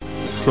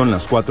Son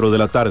las 4 de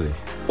la tarde,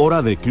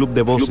 hora de Club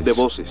de Voces.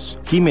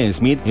 Jime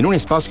Smith en un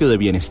espacio de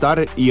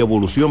bienestar y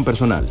evolución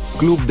personal.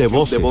 Club de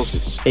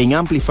Voces. En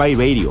Amplify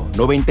Radio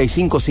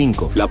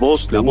 95.5. La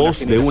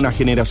voz de una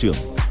generación.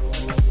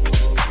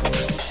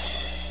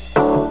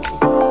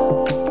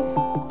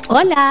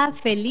 Hola,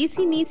 feliz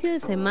inicio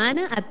de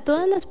semana a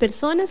todas las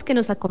personas que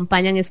nos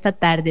acompañan esta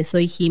tarde.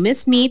 Soy Jime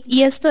Smith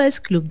y esto es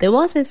Club de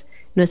Voces,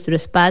 nuestro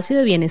espacio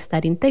de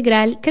bienestar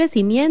integral,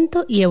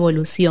 crecimiento y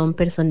evolución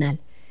personal.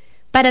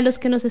 Para los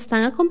que nos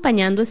están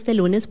acompañando este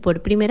lunes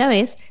por primera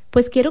vez,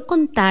 pues quiero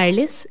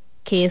contarles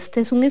que este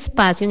es un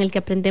espacio en el que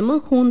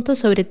aprendemos juntos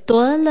sobre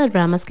todas las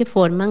ramas que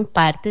forman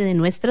parte de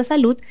nuestra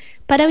salud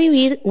para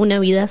vivir una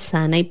vida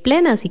sana y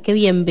plena. Así que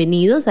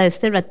bienvenidos a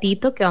este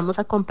ratito que vamos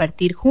a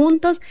compartir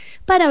juntos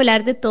para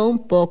hablar de todo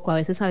un poco. A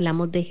veces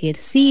hablamos de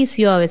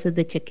ejercicio, a veces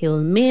de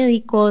chequeos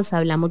médicos,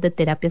 hablamos de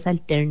terapias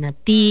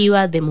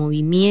alternativas, de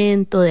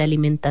movimiento, de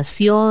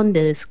alimentación,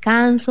 de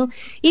descanso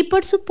y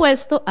por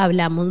supuesto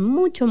hablamos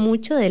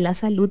mucho de la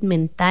salud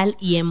mental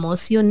y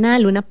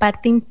emocional, una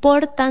parte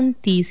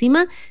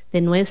importantísima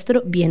de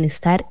nuestro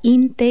bienestar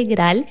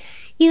integral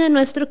y de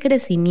nuestro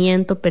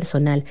crecimiento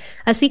personal.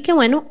 Así que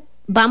bueno,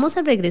 vamos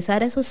a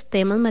regresar a esos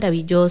temas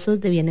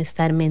maravillosos de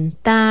bienestar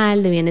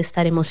mental, de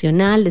bienestar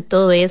emocional, de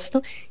todo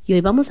esto. Y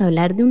hoy vamos a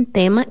hablar de un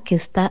tema que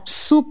está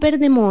súper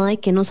de moda y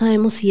que no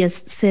sabemos si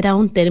será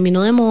un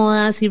término de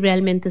moda, si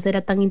realmente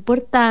será tan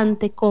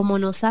importante, cómo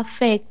nos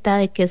afecta,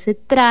 de qué se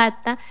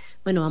trata.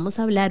 Bueno, vamos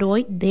a hablar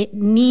hoy de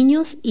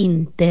niños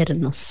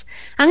internos.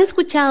 Han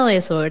escuchado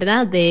eso,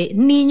 ¿verdad? De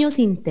niños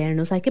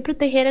internos. Hay que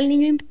proteger al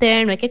niño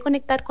interno, hay que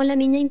conectar con la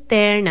niña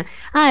interna.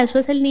 Eso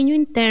es el niño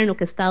interno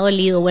que está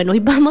dolido. Bueno, hoy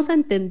vamos a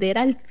entender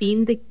al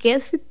fin de qué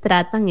se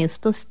tratan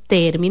estos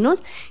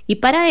términos y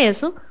para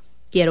eso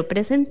quiero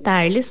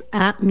presentarles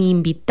a mi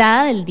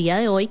invitada del día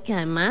de hoy, que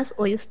además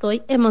hoy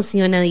estoy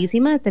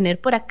emocionadísima de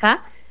tener por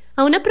acá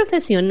a una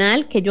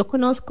profesional que yo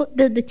conozco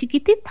desde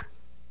chiquitita.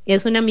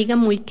 Es una amiga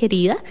muy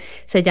querida,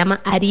 se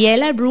llama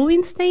Ariela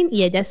Rubinstein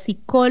y ella es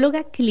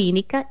psicóloga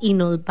clínica y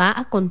nos va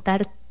a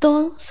contar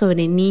todo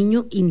sobre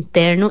niño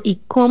interno y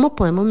cómo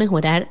podemos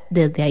mejorar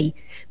desde ahí.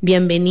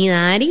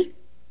 Bienvenida, Ari.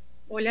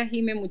 Hola,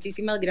 Jime,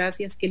 muchísimas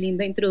gracias. Qué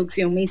linda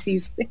introducción me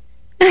hiciste.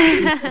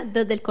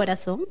 Desde el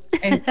corazón.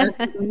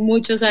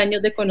 Muchos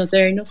años de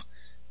conocernos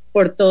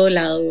por todo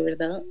lado,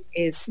 ¿verdad?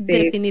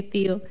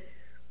 Definitivo.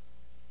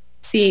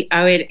 Sí,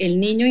 a ver,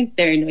 el niño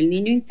interno, el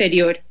niño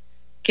interior.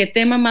 Qué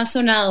tema más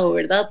sonado,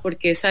 ¿verdad?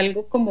 Porque es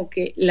algo como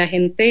que la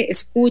gente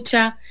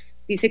escucha,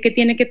 dice que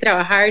tiene que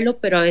trabajarlo,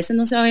 pero a veces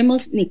no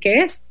sabemos ni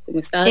qué es, como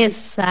está.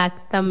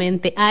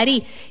 Exactamente,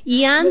 Ari.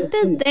 Y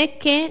antes de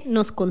que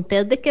nos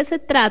contés de qué se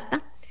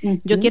trata,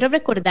 yo quiero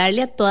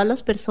recordarle a todas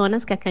las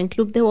personas que acá en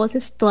Club de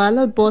Voces, todas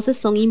las voces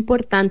son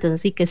importantes,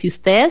 así que si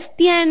ustedes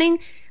tienen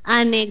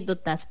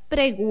anécdotas,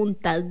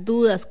 preguntas,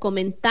 dudas,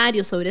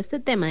 comentarios sobre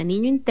este tema de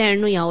niño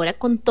interno y ahora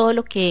con todo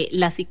lo que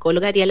la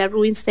psicóloga Ariela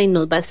Rubinstein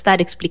nos va a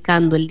estar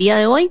explicando el día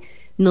de hoy,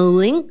 no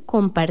duden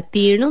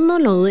compartirnos,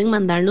 no duden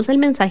mandarnos el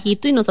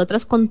mensajito y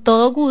nosotras con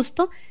todo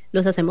gusto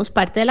los hacemos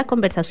parte de la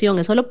conversación.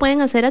 Eso lo pueden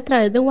hacer a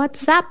través de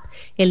WhatsApp.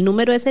 El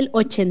número es el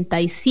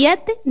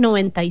 87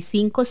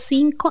 95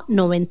 5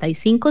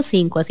 95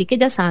 5. Así que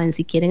ya saben,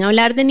 si quieren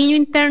hablar de niño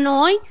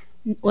interno hoy,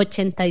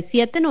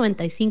 87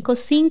 95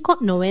 5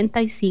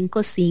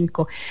 95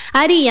 5.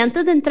 Ari,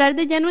 antes de entrar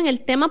de lleno en el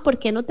tema, ¿por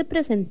qué no te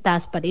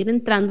presentás para ir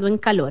entrando en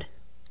calor?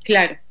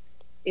 Claro.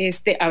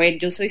 A ver,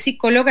 yo soy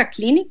psicóloga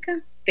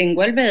clínica,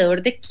 tengo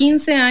alrededor de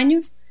 15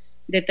 años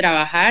de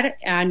trabajar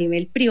a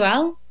nivel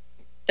privado,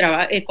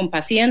 con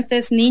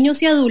pacientes,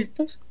 niños y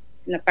adultos,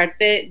 en la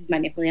parte de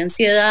manejo de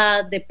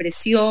ansiedad,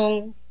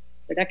 depresión,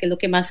 ¿verdad? Que es lo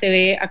que más se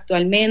ve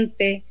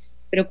actualmente,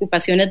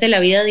 preocupaciones de la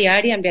vida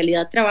diaria. En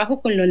realidad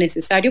trabajo con lo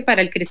necesario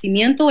para el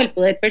crecimiento o el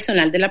poder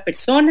personal de la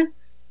persona.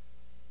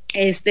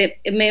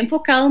 Me he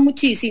enfocado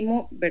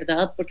muchísimo,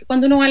 ¿verdad? Porque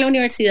cuando uno va a la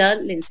universidad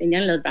le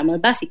enseñan las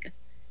ramas básicas.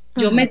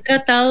 Yo me he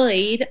tratado de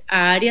ir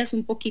a áreas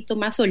un poquito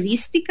más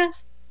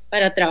holísticas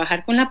para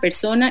trabajar con la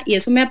persona y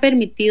eso me ha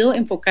permitido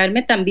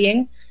enfocarme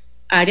también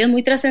a áreas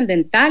muy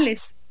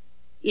trascendentales.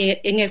 Y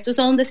en esto es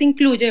a donde se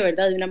incluye,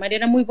 ¿verdad? De una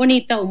manera muy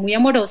bonita o muy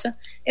amorosa,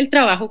 el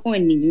trabajo con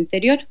el niño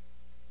interior.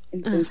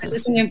 Entonces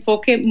es un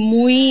enfoque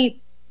muy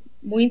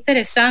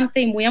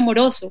interesante y muy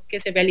amoroso que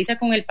se realiza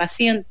con el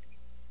paciente.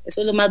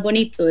 Eso es lo más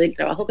bonito del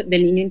trabajo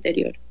del niño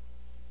interior.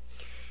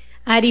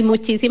 Ari,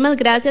 muchísimas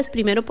gracias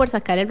primero por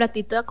sacar el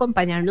ratito de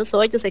acompañarnos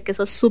hoy. Yo sé que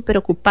sos súper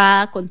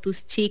ocupada con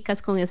tus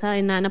chicas, con esa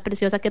enana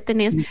preciosa que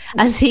tenés,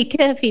 así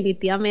que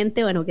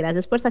definitivamente, bueno,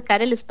 gracias por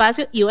sacar el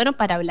espacio y bueno,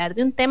 para hablar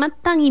de un tema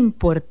tan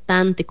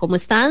importante como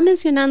estabas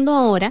mencionando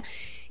ahora.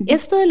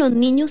 Esto de los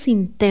niños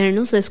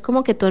internos es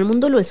como que todo el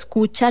mundo lo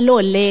escucha,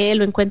 lo lee,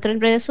 lo encuentra en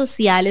redes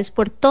sociales,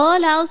 por todos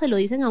lados se lo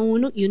dicen a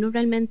uno y uno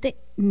realmente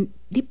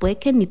puede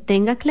que ni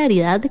tenga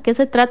claridad de qué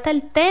se trata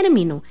el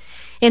término.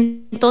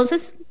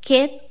 Entonces,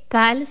 ¿qué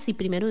tal si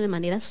primero de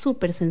manera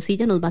súper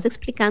sencilla nos vas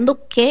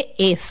explicando qué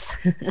es?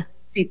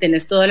 Sí,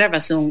 tenés toda la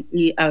razón.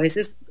 Y a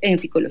veces en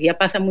psicología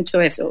pasa mucho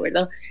eso,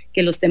 ¿verdad?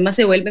 Que los temas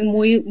se vuelven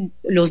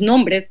los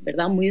nombres,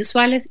 ¿verdad? Muy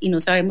usuales y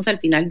no sabemos al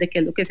final de qué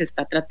es lo que se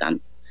está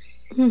tratando.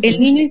 El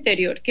niño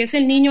interior, ¿qué es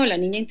el niño o la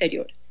niña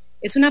interior?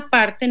 Es una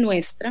parte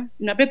nuestra,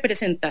 una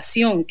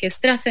representación que es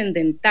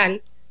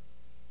trascendental,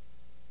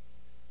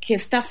 que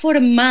está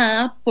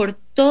formada por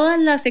todas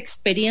las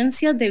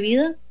experiencias de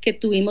vida que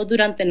tuvimos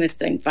durante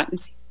nuestra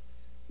infancia,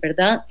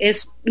 ¿verdad?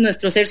 Es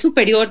nuestro ser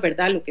superior,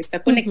 ¿verdad? Lo que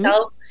está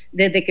conectado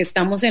desde que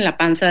estamos en la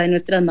panza de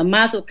nuestras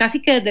mamás o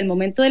casi que desde el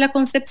momento de la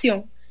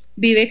concepción,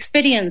 vive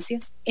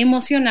experiencias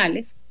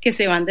emocionales que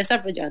se van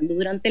desarrollando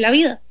durante la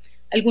vida.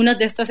 Algunas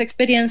de estas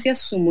experiencias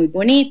son muy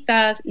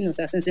bonitas y nos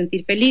hacen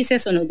sentir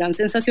felices o nos dan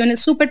sensaciones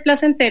súper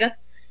placenteras,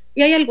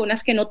 y hay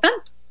algunas que no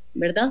tanto,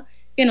 ¿verdad?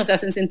 Que nos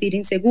hacen sentir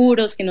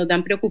inseguros, que nos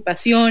dan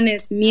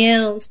preocupaciones,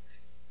 miedos.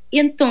 Y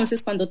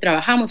entonces cuando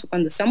trabajamos o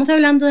cuando estamos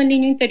hablando del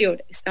niño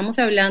interior, estamos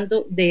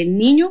hablando del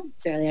niño,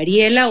 o sea, de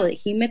Ariela o de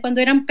Jime cuando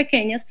eran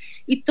pequeñas,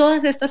 y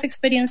todas estas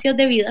experiencias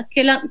de vida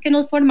que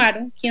nos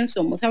formaron quién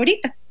somos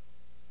ahorita,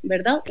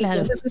 ¿verdad?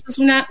 Claro. Entonces eso es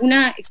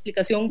una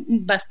explicación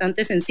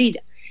bastante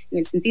sencilla, en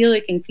el sentido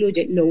de que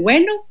incluye lo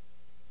bueno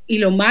y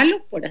lo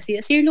malo, por así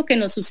decirlo, que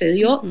nos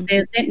sucedió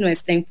desde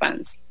nuestra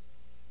infancia.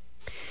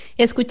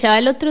 Escuchaba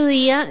el otro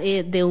día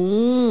de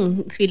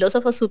un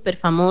filósofo súper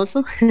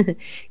famoso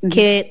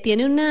que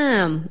tiene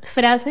una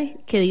frase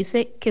que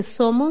dice que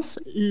somos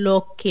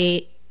lo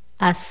que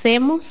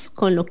hacemos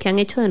con lo que han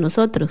hecho de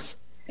nosotros.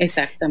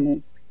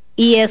 Exactamente.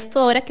 Y esto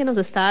ahora que nos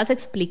estabas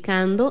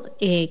explicando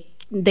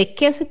de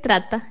qué se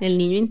trata el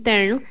niño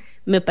interno,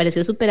 me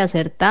pareció súper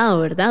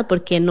acertado, ¿verdad?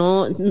 Porque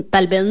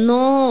tal vez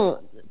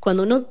no,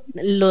 cuando uno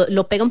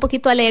lo pega un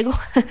poquito al ego,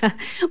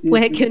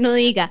 puede que uno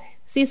diga,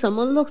 sí,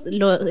 somos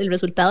el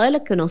resultado de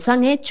lo que nos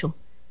han hecho,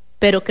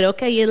 pero creo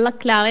que ahí es la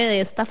clave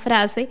de esta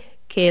frase,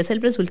 que es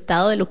el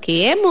resultado de lo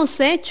que hemos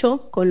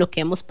hecho con lo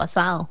que hemos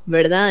pasado,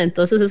 ¿verdad?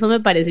 Entonces eso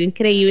me pareció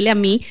increíble a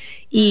mí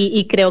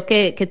y creo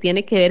que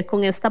tiene que ver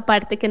con esta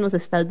parte que nos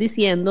estás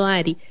diciendo,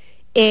 Ari.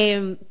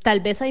 Tal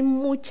vez hay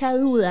mucha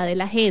duda de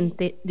la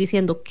gente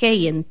diciendo, ok,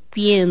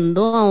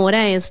 entiendo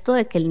ahora esto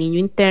de que el niño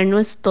interno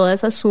es toda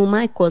esa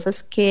suma de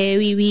cosas que he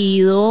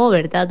vivido,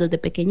 ¿verdad? Desde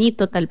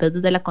pequeñito, tal vez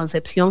desde la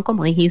concepción,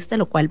 como dijiste,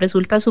 lo cual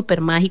resulta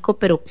súper mágico,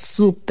 pero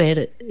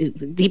súper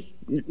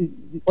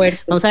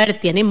vamos a ver,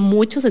 tiene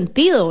mucho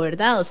sentido,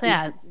 ¿verdad? O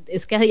sea,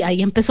 es que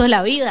ahí empezó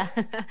la vida.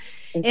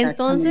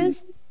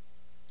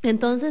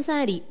 Entonces,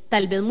 Ari,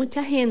 tal vez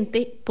mucha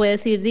gente puede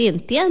decir,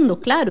 entiendo,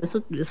 claro,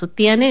 eso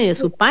tiene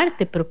su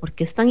parte, pero ¿por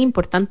qué es tan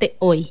importante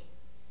hoy?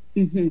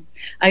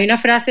 Hay una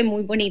frase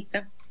muy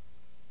bonita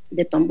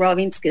de Tom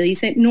Robbins que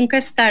dice, nunca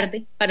es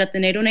tarde para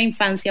tener una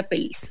infancia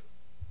feliz,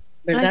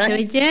 ¿verdad?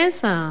 ¡Ay, qué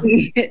belleza!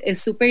 Es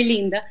súper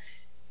linda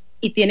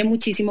y tiene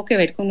muchísimo que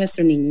ver con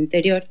nuestro niño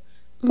interior.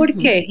 ¿Por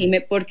qué,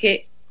 Jime?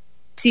 Porque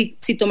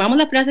si tomamos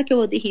la frase que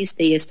vos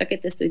dijiste y esta que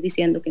te estoy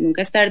diciendo, que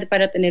nunca es tarde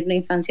para tener una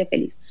infancia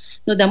feliz,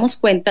 nos damos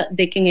cuenta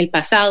de que en el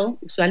pasado,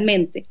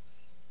 usualmente,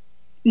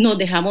 nos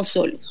dejamos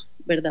solos,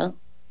 ¿verdad?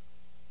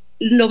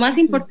 Lo más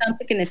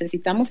importante que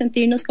necesitamos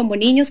sentirnos como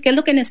niños, ¿qué es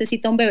lo que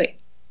necesita un bebé?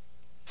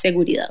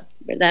 Seguridad,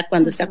 ¿verdad?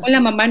 Cuando está con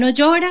la mamá no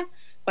llora,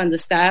 cuando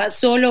está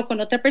solo con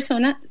otra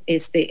persona,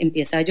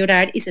 empieza a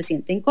llorar y se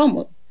siente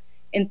incómodo.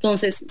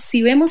 Entonces,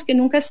 si vemos que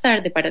nunca es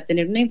tarde para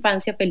tener una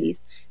infancia feliz,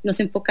 nos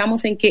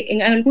enfocamos en que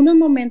en algunos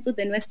momentos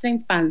de nuestra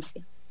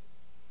infancia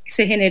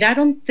se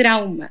generaron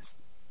traumas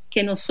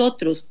que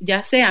nosotros,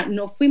 ya sea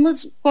no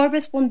fuimos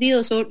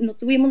correspondidos o no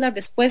tuvimos la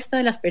respuesta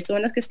de las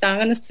personas que estaban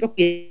a nuestro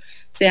pie,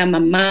 sea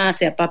mamá,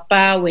 sea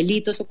papá,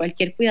 abuelitos o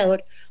cualquier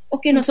cuidador,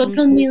 o que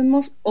nosotros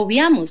mismos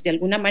obviamos de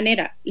alguna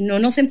manera y no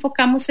nos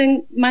enfocamos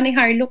en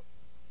manejarlo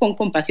con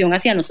compasión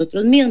hacia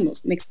nosotros mismos.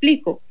 ¿Me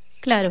explico?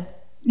 Claro.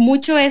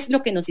 Mucho es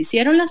lo que nos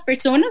hicieron las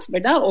personas,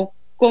 ¿verdad? O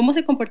cómo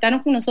se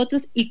comportaron con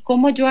nosotros y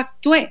cómo yo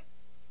actué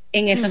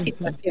en esa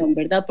situación,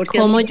 ¿verdad? Porque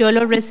cómo yo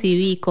lo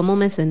recibí, cómo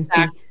me sentí.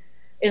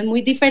 Es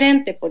muy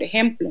diferente, por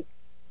ejemplo.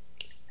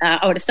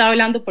 Ahora estaba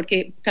hablando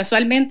porque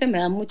casualmente me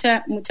da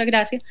mucha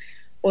gracia.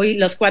 Hoy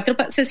las 4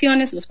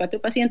 sesiones, los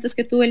 4 pacientes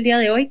que tuve el día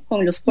de hoy,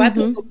 con los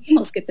 4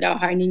 tuvimos que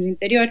trabajar niño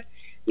interior.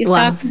 Y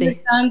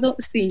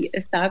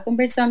estaba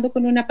conversando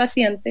con una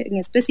paciente en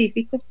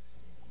específico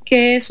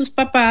que sus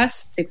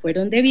papás se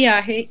fueron de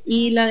viaje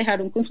y la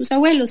dejaron con sus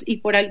abuelos y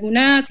por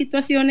alguna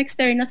situación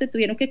externa se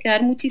tuvieron que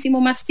quedar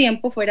muchísimo más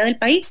tiempo fuera del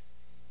país.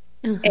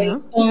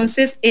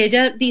 Entonces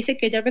ella dice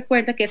que ella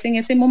recuerda que es en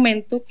ese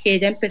momento que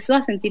ella empezó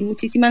a sentir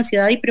muchísima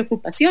ansiedad y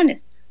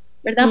preocupaciones,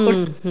 ¿verdad?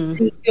 Porque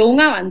sintió un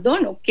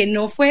abandono que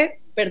no fue,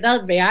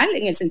 ¿verdad?, real,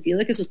 en el sentido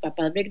de que sus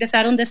papás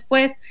regresaron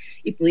después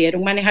y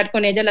pudieron manejar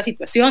con ella la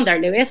situación,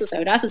 darle besos,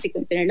 abrazos y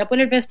contenerla por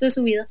el resto de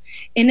su vida.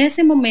 En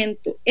ese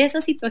momento,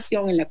 esa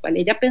situación en la cual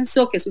ella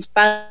pensó que sus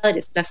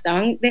padres la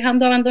estaban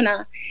dejando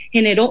abandonada,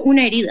 generó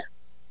una herida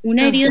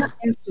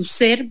en su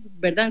ser,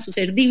 ¿verdad?, en su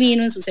ser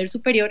divino, en su ser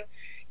superior,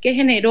 que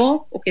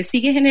generó o que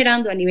sigue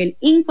generando a nivel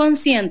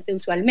inconsciente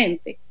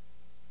usualmente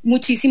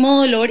muchísimo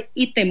dolor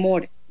y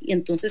temor. Y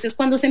entonces es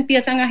cuando se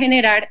empiezan a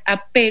generar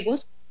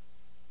apegos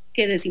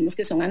que decimos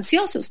que son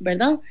ansiosos,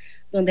 ¿verdad?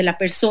 Donde la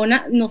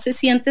persona no se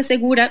siente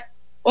segura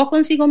o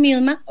consigo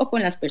misma o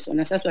con las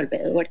personas a su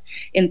alrededor.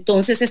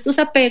 Entonces estos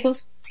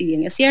apegos, si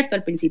bien es cierto,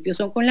 al principio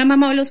son con la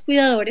mamá o los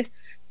cuidadores,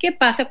 ¿qué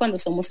pasa cuando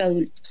somos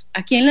adultos?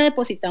 ¿A quién le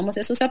depositamos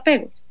esos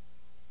apegos?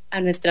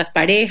 A nuestras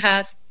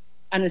parejas,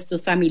 a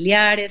nuestros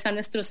familiares, a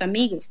nuestros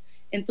amigos.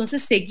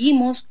 Entonces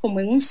seguimos como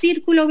en un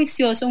círculo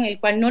vicioso en el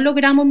cual no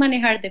logramos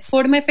manejar de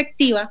forma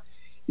efectiva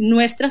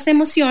nuestras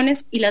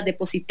emociones y las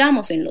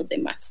depositamos en los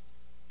demás.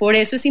 Por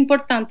eso es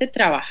importante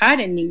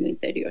trabajar en niño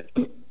interior.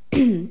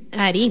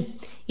 Ari,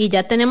 y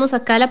ya tenemos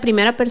acá la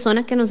primera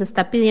persona que nos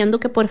está pidiendo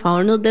que por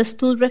favor nos des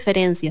tus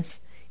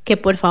referencias, que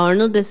por favor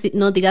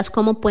nos digas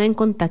cómo pueden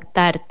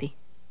contactarte.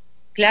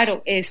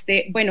 Claro,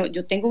 bueno,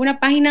 yo tengo una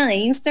página de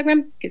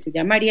Instagram que se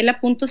llama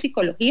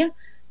ariela.psicología,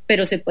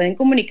 pero se pueden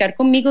comunicar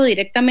conmigo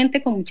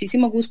directamente con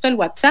muchísimo gusto al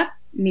WhatsApp.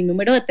 Mi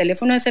número de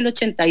teléfono es el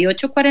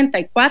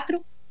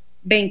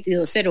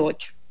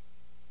 8844-2208.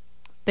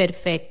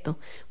 Perfecto.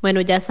 Bueno,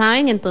 ya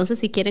saben, entonces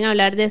si quieren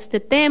hablar de este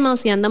tema o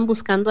si andan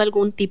buscando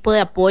algún tipo de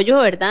apoyo,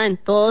 ¿verdad? En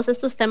todos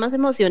estos temas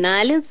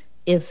emocionales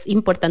es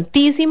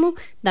importantísimo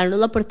darnos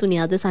la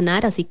oportunidad de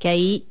sanar, así que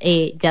ahí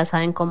ya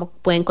saben cómo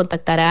pueden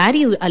contactar a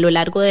Ari a lo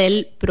largo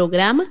del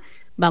programa.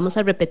 Vamos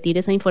a repetir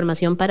esa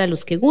información para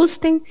los que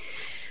gusten.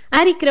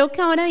 Ari, creo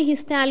que ahora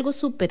dijiste algo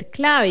súper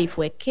clave y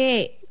fue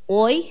que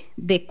hoy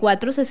de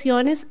 4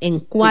 sesiones, en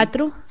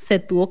 4 se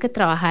tuvo que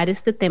trabajar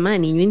este tema de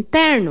niño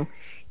interno.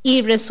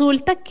 Y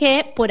resulta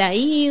que por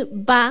ahí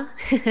va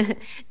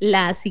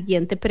la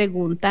siguiente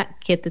pregunta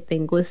que te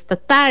tengo esta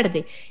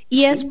tarde.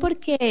 Y es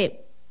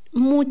porque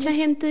mucha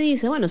gente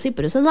dice, bueno, sí,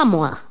 pero eso es la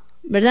moda,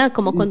 ¿verdad?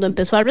 Como cuando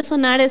empezó a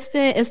resonar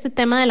este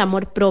tema del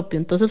amor propio.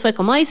 Entonces fue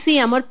como, ay, sí,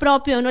 amor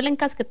propio, uno le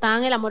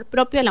encasquetaban el amor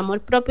propio, el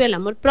amor propio, el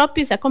amor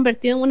propio, y se ha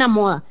convertido en una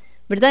moda,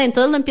 ¿verdad?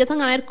 Entonces lo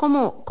empiezan a ver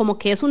como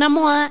que es una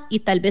moda y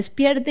tal vez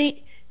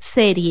pierde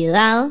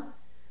seriedad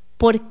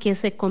porque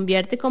se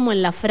convierte como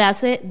en la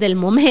frase del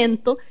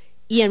momento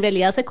y en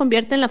realidad se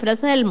convierte en la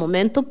frase del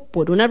momento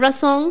por una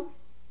razón,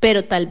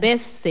 pero tal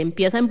vez se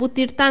empieza a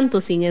embutir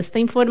tanto sin esta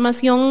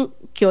información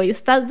que hoy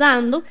estás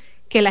dando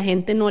que la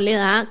gente no le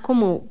da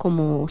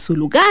como su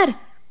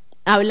lugar.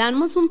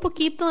 Hablamos un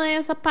poquito de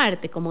esa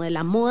parte, como de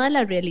la moda,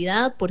 la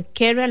realidad, por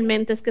qué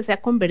realmente es que se ha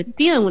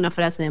convertido en una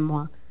frase de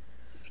moda.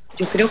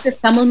 Yo creo que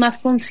estamos más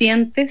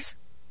conscientes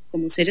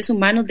como seres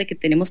humanos de que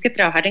tenemos que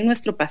trabajar en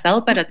nuestro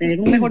pasado para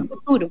tener un mejor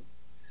futuro,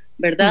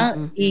 ¿verdad?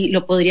 Y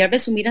lo podría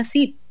resumir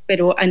así,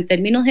 pero en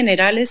términos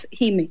generales,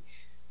 Jime,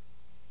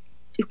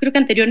 yo creo que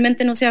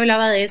anteriormente no se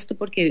hablaba de esto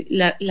porque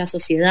la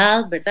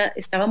sociedad, ¿verdad?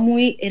 Era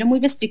muy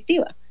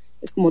restrictiva.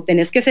 Es como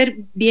tenés que ser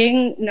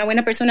bien una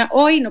buena persona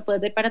hoy, no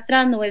puedes ver para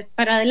atrás, no ves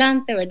para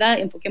adelante, ¿verdad?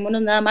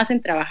 Enfoquémonos nada más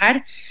en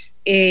trabajar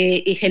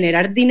y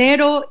generar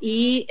dinero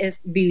y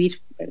vivir,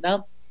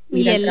 ¿verdad?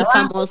 Y el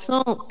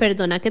famoso,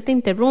 perdona que te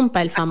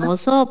interrumpa, el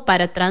famoso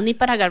para atrás ni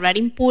para agarrar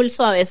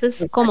impulso, a veces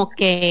exacto, como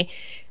que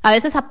a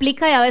veces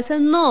aplica y a veces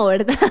no,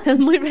 ¿verdad? Es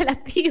muy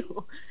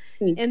relativo.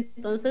 Sí.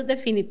 Entonces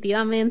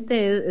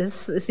definitivamente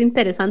es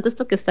interesante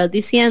esto que estás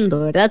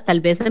diciendo, ¿verdad?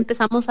 Tal vez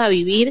empezamos a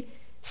vivir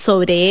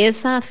sobre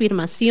esa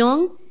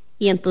afirmación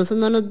y entonces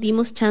no nos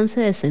dimos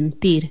chance de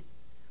sentir.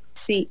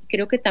 Sí,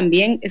 creo que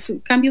también es un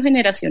cambio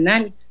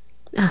generacional.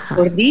 Ajá.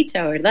 Por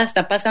dicha, ¿verdad?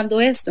 Está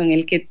pasando esto en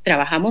el que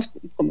trabajamos,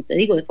 como te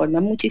digo, de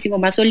forma muchísimo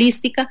más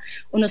holística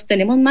o nos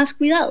tenemos más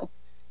cuidado.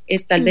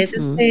 Tal vez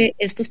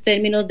estos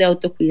términos de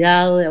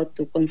autocuidado, de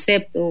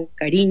autoconcepto,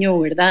 cariño,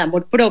 ¿verdad?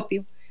 Amor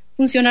propio,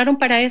 funcionaron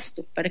para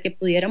esto, para que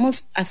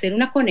pudiéramos hacer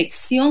una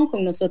conexión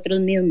con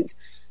nosotros mismos.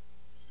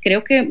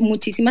 Creo que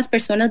muchísimas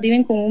personas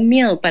viven con un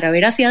miedo para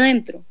ver hacia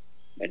adentro,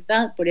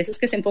 ¿verdad? Por eso es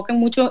que se enfocan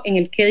mucho en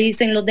el qué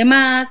dicen los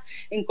demás,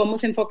 en cómo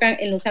se enfocan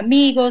en los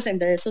amigos, en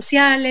redes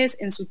sociales,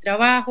 en su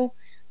trabajo,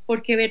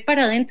 porque ver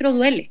para adentro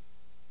duele.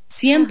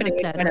 Siempre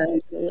ver claro, para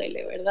adentro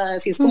duele, ¿verdad?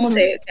 Así es como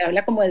se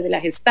habla como desde la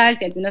Gestalt,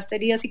 de algunas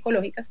teorías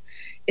psicológicas,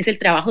 es el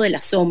trabajo de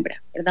la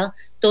sombra, ¿verdad?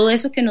 Todo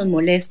eso que nos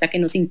molesta, que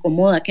nos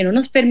incomoda, que no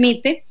nos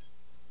permite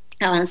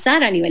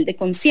avanzar a nivel de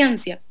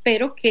conciencia,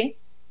 pero que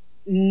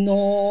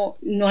no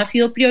ha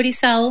sido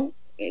priorizado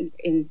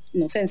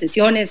no sé, en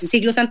sesiones, en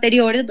siglos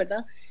anteriores,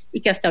 ¿verdad? Y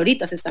que hasta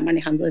ahorita se está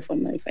manejando de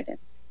forma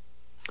diferente.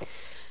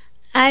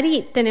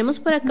 Ari, tenemos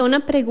por acá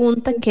una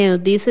pregunta que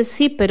nos dice,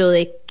 sí, pero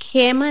 ¿de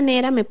qué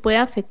manera me puede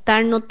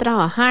afectar no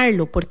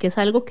trabajarlo? Porque es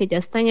algo que ya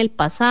está en el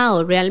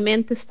pasado,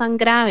 ¿realmente es tan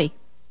grave?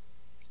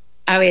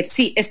 A ver,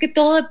 sí, es que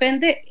todo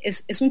depende,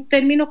 es un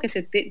término que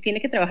se tiene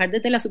que trabajar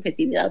desde la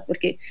subjetividad,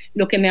 porque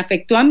lo que me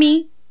afectó a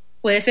mí,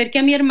 puede ser que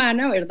a mi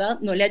hermana, ¿verdad?,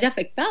 no le haya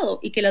afectado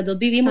y que las dos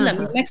vivimos la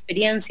misma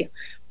experiencia,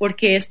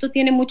 porque esto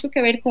tiene mucho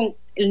que ver con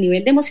el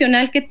nivel de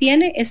emocional que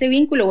tiene ese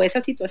vínculo o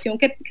esa situación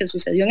que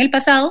sucedió en el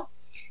pasado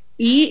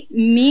y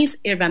mis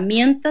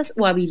herramientas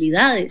o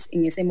habilidades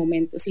en ese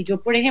momento. Si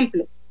yo, por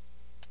ejemplo,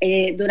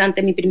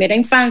 durante mi primera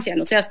infancia,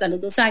 no sé, hasta los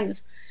 2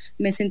 años,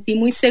 me sentí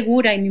muy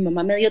segura y mi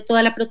mamá me dio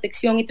toda la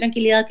protección y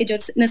tranquilidad que yo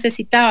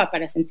necesitaba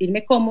para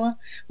sentirme cómoda,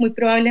 muy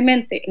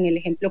probablemente en el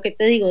ejemplo que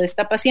te digo de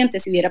esta paciente,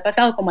 si hubiera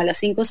pasado como a los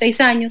 5 o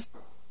 6 años,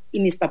 y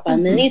mis papás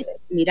me dicen,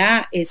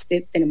 mira,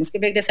 tenemos que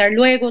regresar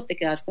luego, te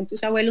quedas con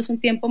tus abuelos un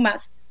tiempo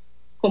más.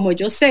 Como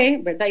yo sé,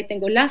 ¿verdad? Y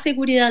tengo la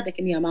seguridad de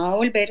que mi mamá va a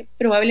volver,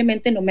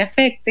 probablemente no me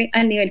afecte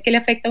al nivel que le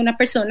afecta a una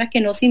persona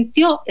que no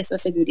sintió esa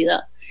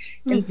seguridad.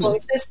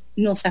 Entonces,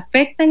 nos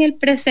afecta en el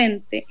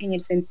presente en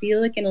el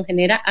sentido de que nos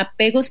genera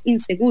apegos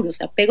inseguros,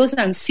 apegos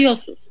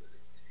ansiosos.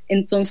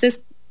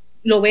 Entonces,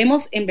 lo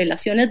vemos en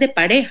relaciones de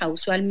pareja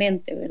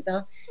usualmente,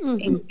 ¿verdad?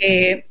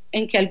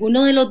 En que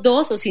alguno de los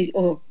dos,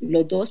 o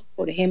los dos,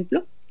 por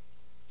ejemplo,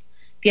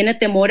 tiene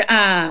temor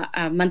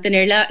a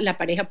mantener la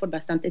pareja por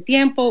bastante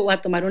tiempo o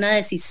a tomar una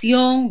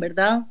decisión,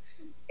 ¿verdad?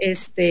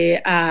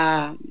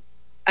 A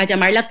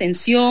llamar la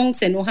atención,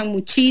 se enojan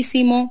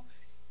muchísimo,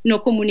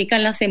 no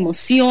comunican las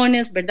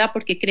emociones, ¿verdad?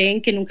 Porque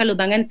creen que nunca los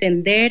van a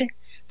entender.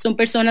 Son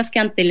personas que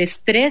ante el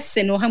estrés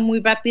se enojan muy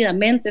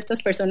rápidamente.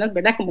 Estas personas,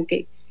 ¿verdad? Como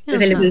que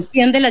se les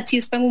enciende la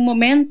chispa en un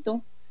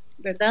momento,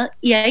 ¿verdad?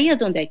 Y ahí es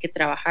donde hay que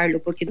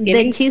trabajarlo, porque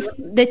tienen...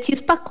 De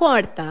chispa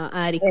corta,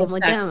 Ari, como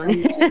llaman.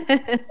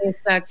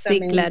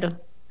 Exactamente. Sí,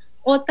 claro.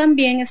 O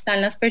también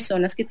están las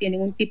personas que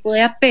tienen un tipo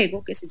de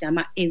apego que se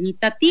llama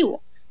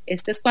evitativo.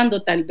 Este es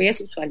cuando tal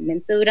vez,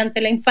 usualmente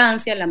durante la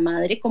infancia, la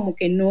madre como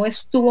que no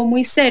estuvo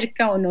muy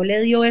cerca o no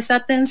le dio esa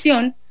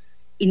atención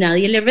y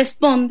nadie le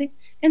responde.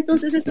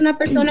 Entonces es una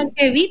persona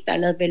que evita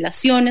las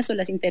relaciones o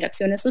las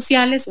interacciones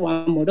sociales o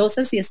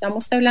amorosas, si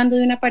estamos hablando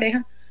de una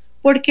pareja,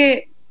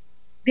 porque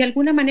de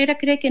alguna manera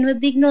cree que no es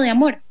digno de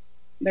amor,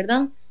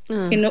 ¿verdad?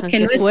 Que no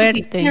es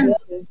suficiente.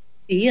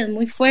 Sí, es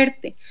muy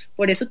fuerte.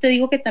 Por eso te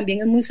digo que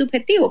también es muy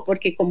subjetivo,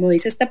 porque como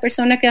dice esta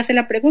persona que hace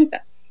la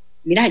pregunta,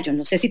 mira, yo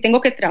no sé si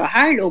tengo que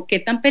trabajarlo, o qué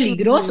tan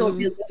peligroso o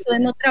riesgoso es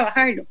no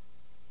trabajarlo.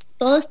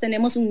 Todos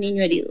tenemos un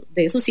niño herido,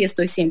 de eso sí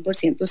estoy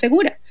 100%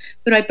 segura,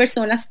 pero hay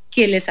personas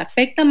que les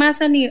afecta más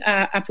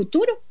a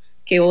futuro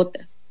que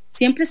otras.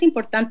 Siempre es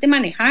importante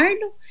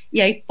manejarlo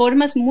y hay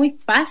formas muy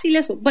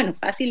fáciles,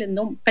 fáciles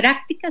no,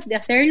 prácticas de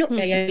hacerlo, y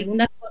hay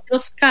algunos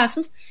otros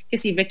casos que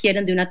sí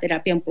requieren de una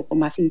terapia un poco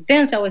más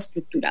intensa o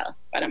estructurada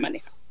para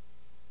manejar.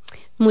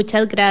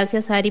 Muchas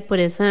gracias, Ari, por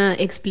esa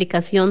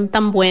explicación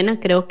tan buena.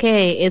 Creo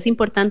que es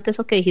importante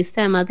eso que dijiste,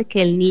 además de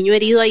que el niño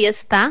herido ahí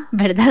está,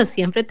 ¿verdad?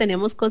 Siempre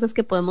tenemos cosas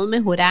que podemos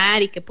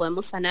mejorar y que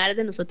podemos sanar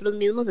de nosotros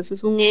mismos, eso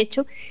es un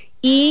hecho.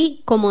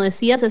 Y como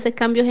decías, ese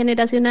cambio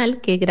generacional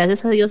que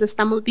gracias a Dios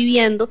estamos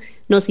viviendo,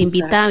 nos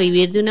invita a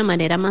vivir de una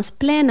manera más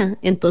plena.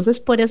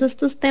 Entonces, por eso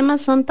estos temas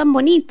son tan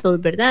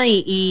bonitos, ¿verdad?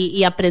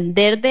 Y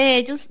aprender de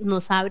ellos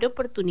nos abre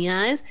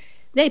oportunidades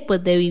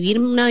de vivir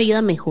una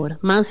vida mejor,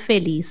 más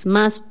feliz,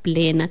 más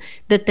plena,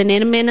 de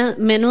tener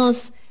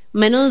menos,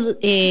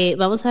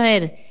 vamos a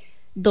ver,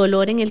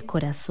 dolor en el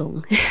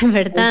corazón,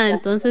 ¿verdad?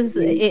 Entonces,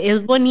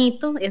 es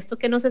bonito esto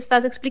que nos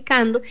estás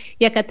explicando.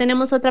 Y acá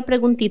tenemos otra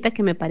preguntita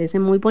que me parece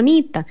muy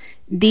bonita.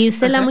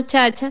 Dice la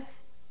muchacha,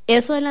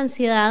 eso de la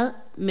ansiedad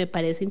me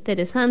parece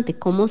interesante.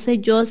 ¿Cómo sé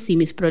yo si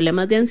mis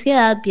problemas de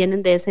ansiedad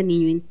vienen de ese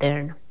niño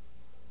interno?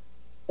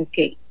 Ok.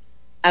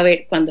 A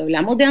ver, cuando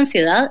hablamos de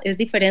ansiedad es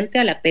diferente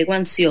al apego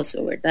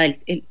ansioso, ¿verdad?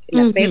 El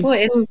apego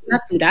es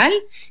natural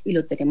y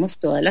lo tenemos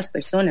todas las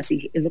personas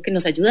y es lo que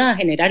nos ayuda a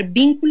generar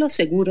vínculos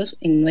seguros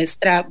en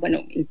nuestra,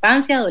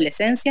 infancia,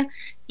 adolescencia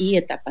y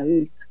etapa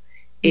adulta.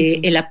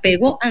 El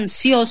apego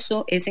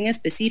ansioso es en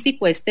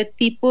específico este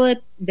tipo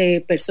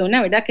de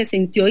persona, ¿verdad? Que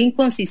sintió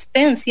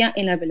inconsistencia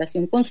en la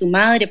relación con su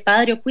madre,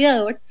 padre o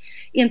cuidador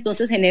y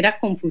entonces genera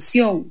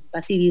confusión,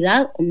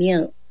 pasividad o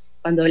miedo.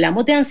 Cuando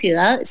hablamos de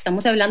ansiedad,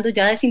 estamos hablando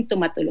ya de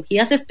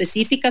sintomatologías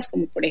específicas,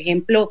 como por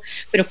ejemplo,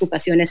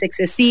 preocupaciones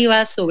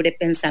excesivas,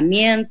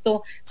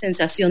 sobrepensamiento,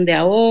 sensación de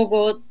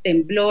ahogo,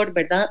 temblor,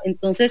 ¿verdad?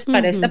 Entonces,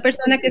 para esta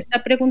persona que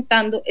está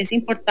preguntando, es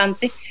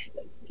importante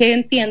que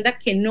entienda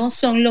que no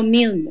son lo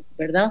mismo,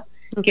 ¿verdad?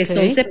 Que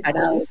son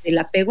separados. El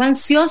apego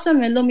ansioso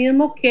no es lo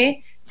mismo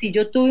que si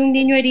yo tuve un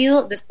niño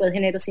herido, después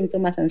genero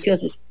síntomas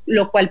ansiosos,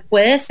 lo cual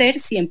puede ser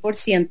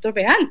 100%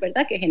 real,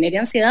 ¿verdad? Que genere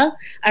ansiedad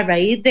a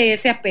raíz de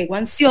ese apego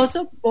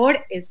ansioso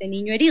por ese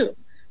niño herido,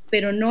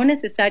 pero no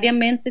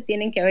necesariamente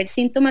tienen que haber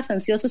síntomas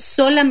ansiosos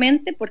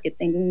solamente porque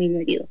tengo un niño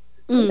herido.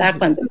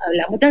 Cuando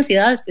hablamos de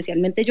ansiedad,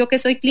 especialmente yo que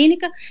soy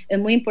clínica, es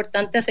muy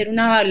importante hacer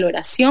una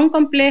valoración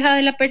compleja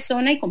de la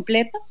persona y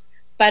completa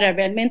para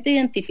realmente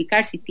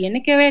identificar si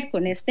tiene que ver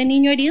con este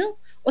niño herido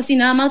o si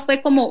nada más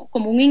fue como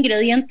un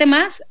ingrediente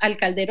más al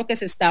caldero que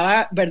se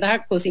estaba,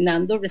 ¿verdad?,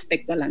 cocinando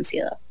respecto a la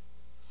ansiedad.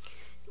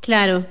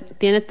 Claro,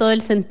 tiene todo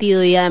el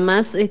sentido y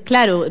además,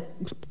 claro,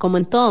 como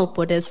en todo,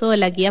 por eso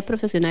la guía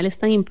profesional es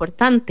tan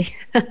importante,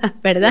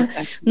 ¿verdad?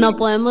 No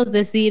podemos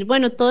decir,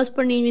 bueno, todo es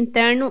por niño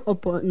interno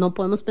o no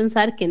podemos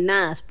pensar que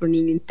nada es por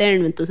niño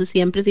interno, entonces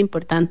siempre es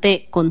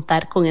importante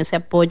contar con ese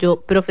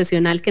apoyo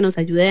profesional que nos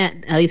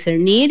ayude a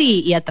discernir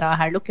y a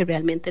trabajar lo que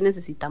realmente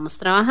necesitamos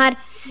trabajar.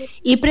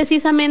 Y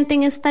precisamente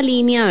en esta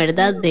línea,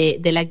 ¿verdad?,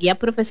 de la guía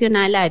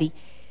profesional, Ari,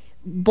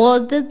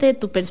 vos desde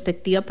tu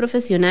perspectiva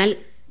profesional,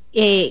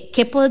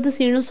 ¿qué puedes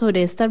decirnos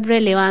sobre esta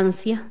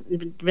relevancia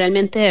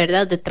realmente de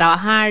verdad de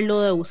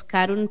trabajarlo, de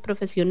buscar un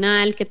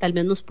profesional que tal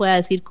vez nos pueda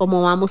decir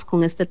cómo vamos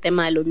con este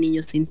tema de los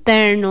niños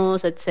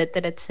internos,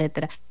 etcétera,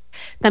 etcétera?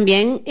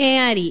 También,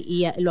 Ari,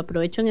 y lo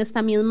aprovecho en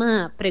esta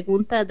misma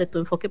pregunta de tu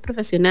enfoque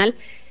profesional,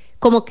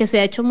 como que se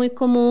ha hecho muy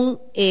común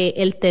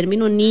el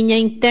término niña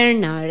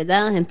interna,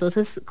 ¿verdad?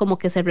 Entonces, como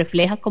que se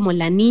refleja como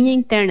la niña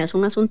interna, es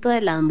un asunto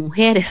de las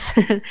mujeres,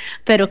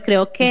 pero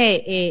creo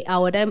que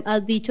ahora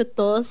has dicho,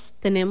 todos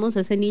tenemos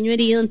ese niño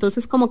herido,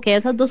 entonces como que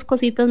esas dos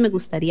cositas me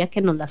gustaría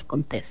que nos las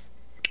contés.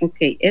 Ok,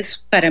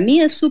 para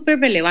mí es súper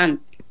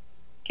relevante.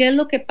 ¿Qué es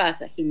lo que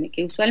pasa, Jimé?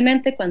 Que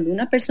usualmente cuando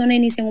una persona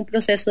inicia un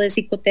proceso de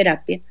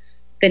psicoterapia,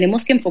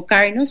 tenemos que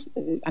enfocarnos,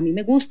 a mí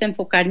me gusta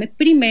enfocarme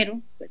primero,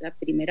 ¿verdad?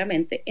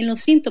 Primeramente, en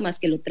los síntomas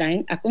que lo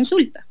traen a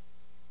consulta.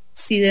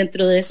 Si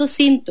dentro de esos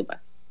síntomas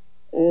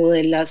o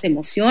de las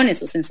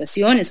emociones o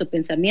sensaciones o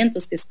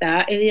pensamientos que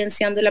está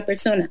evidenciando la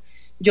persona,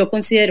 yo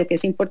considero que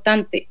es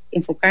importante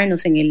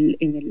enfocarnos en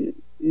el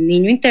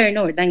niño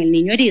interno, ¿verdad? En el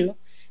niño herido,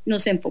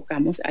 nos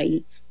enfocamos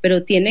ahí.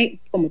 Pero tiene,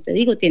 como te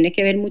digo, tiene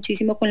que ver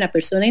muchísimo con la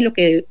persona y lo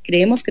que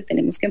creemos que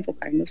tenemos que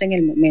enfocarnos en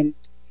el momento.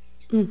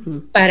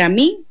 Uh-huh. Para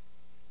mí,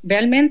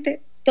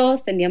 realmente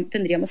todos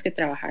tendríamos que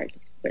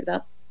trabajarlos,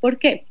 ¿verdad? ¿Por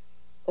qué?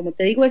 Como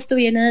te digo, esto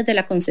viene desde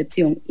la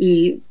concepción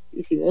y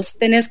si vos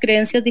tenés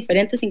creencias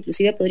diferentes,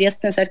 inclusive podrías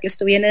pensar que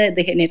esto viene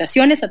de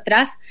generaciones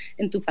atrás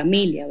en tu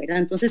familia, ¿verdad?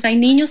 Entonces hay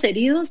niños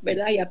heridos,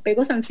 ¿verdad? Y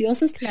apegos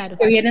ansiosos, claro,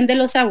 que vienen de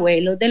los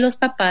abuelos, de los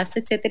papás,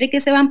 etcétera, y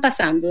que se van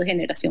pasando de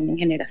generación en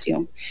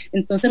generación.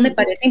 Entonces me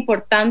parece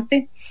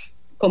importante,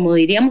 como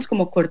diríamos,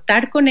 como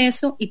cortar con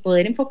eso y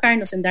poder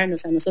enfocarnos en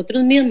darnos a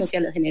nosotros mismos y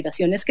a las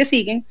generaciones que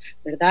siguen,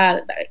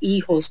 ¿verdad?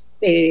 Hijos,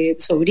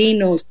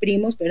 sobrinos,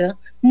 primos, ¿verdad?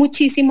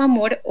 Muchísimo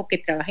amor, o que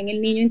trabajen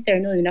el niño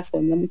interno de una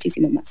forma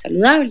muchísimo más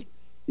saludable.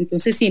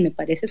 Entonces sí, me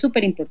parece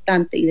súper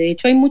importante y de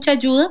hecho hay mucha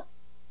ayuda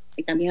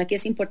y también aquí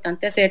es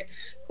importante hacer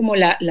como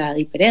la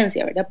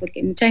diferencia, ¿verdad? Porque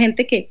hay mucha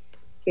gente que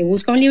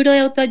busca un libro de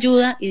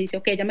autoayuda y dice,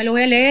 ok, ya me lo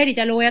voy a leer y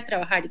ya lo voy a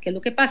trabajar. ¿Y qué es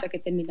lo que pasa? Que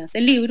terminas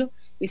el libro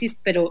y dices,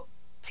 pero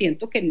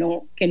siento que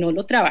no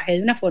lo trabajé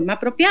de una forma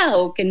apropiada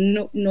o que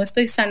no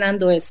estoy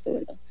sanando esto,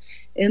 ¿verdad?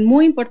 Es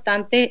muy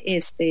importante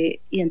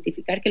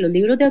identificar que los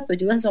libros de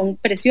autoayuda son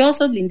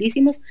preciosos,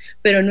 lindísimos,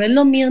 pero no es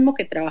lo mismo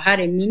que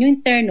trabajar el niño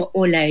interno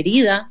o la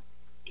herida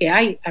que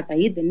hay a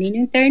raíz del niño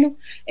interno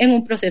en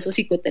un proceso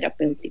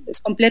psicoterapéutico. Es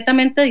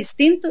completamente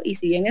distinto y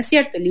si bien es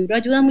cierto, el libro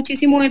ayuda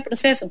muchísimo en el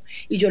proceso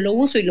y yo lo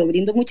uso y lo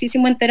brindo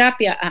muchísimo en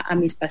terapia a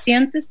mis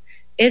pacientes,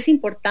 es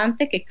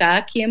importante que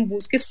cada quien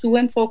busque su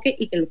enfoque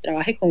y que lo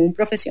trabaje con un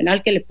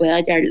profesional que le pueda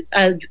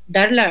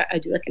dar la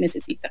ayuda que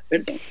necesita.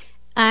 Perdón.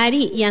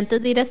 Ari, y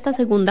antes de ir a esta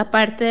segunda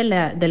parte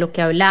de lo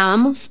que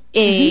hablábamos,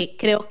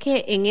 creo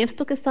que en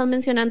esto que estás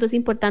mencionando es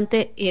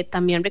importante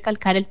también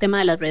recalcar el tema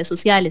de las redes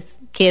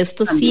sociales, que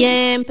esto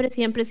también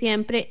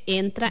siempre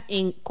entra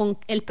con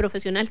el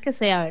profesional que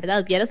sea,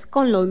 ¿verdad? Vieras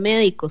con los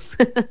médicos,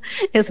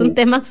 es un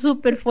tema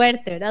súper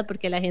fuerte, ¿verdad?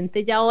 Porque la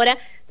gente ya ahora,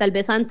 tal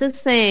vez antes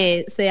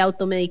se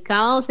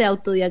automedicaba o se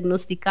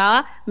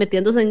autodiagnosticaba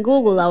metiéndose en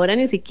Google, ahora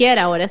ni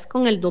siquiera, ahora es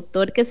con el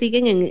doctor que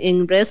siguen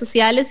en redes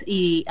sociales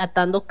y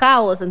atando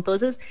cabos.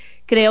 Entonces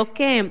creo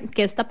que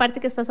esta parte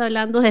que estás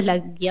hablando de la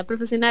guía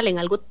profesional en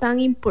algo tan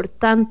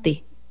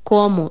importante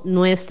como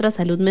nuestra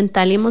salud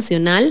mental y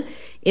emocional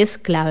es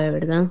clave,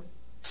 ¿verdad?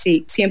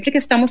 Sí, siempre que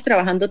estamos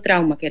trabajando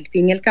trauma, que al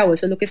fin y al cabo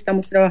eso es lo que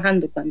estamos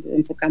trabajando cuando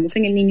enfocamos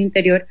en el niño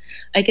interior,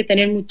 hay que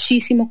tener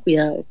muchísimo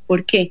cuidado.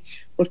 ¿Por qué?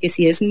 Porque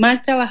si es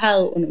mal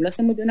trabajado o no lo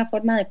hacemos de una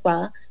forma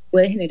adecuada,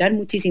 puede generar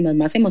muchísimas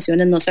más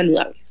emociones no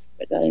saludables,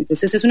 ¿verdad?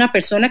 Entonces es una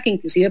persona que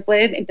inclusive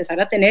puede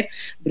empezar a tener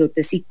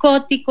brotes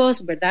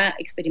psicóticos, ¿verdad?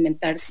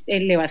 Experimentar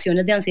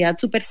elevaciones de ansiedad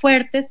súper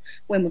fuertes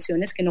o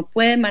emociones que no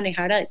puede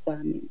manejar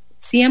adecuadamente.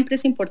 Siempre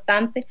es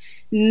importante,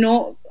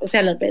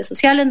 las redes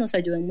sociales nos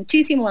ayudan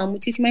muchísimo, dan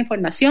muchísima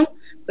información,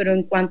 pero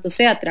en cuanto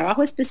sea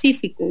trabajo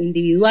específico,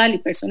 individual y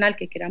personal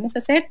que queramos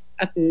hacer,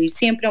 acudir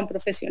siempre a un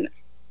profesional.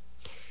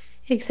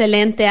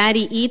 Excelente,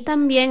 Ari. Y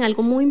también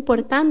algo muy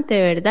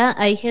importante, ¿verdad?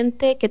 Hay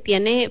gente que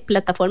tiene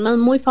plataformas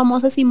muy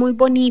famosas y muy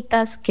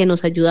bonitas que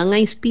nos ayudan a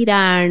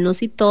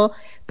inspirarnos y todo,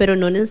 pero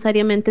no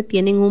necesariamente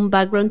tienen un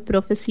background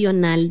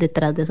profesional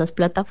detrás de esas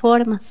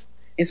plataformas.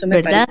 Eso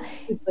me parece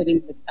súper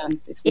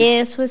importante. Sí.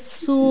 Eso es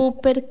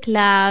súper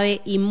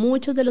clave y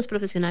muchos de los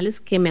profesionales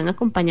que me han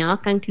acompañado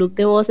acá en Club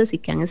de Voces y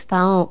que han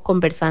estado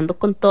conversando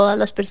con todas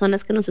las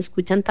personas que nos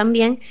escuchan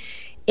también,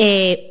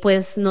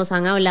 pues nos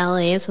han hablado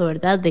de eso,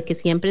 ¿verdad? De que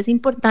siempre es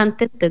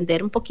importante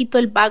entender un poquito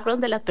el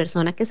background de la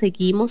persona que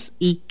seguimos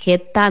y qué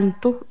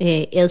tanto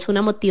es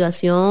una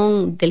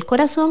motivación del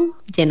corazón,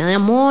 llena de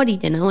amor y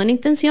llena de buena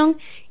intención,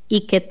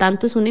 y qué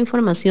tanto es una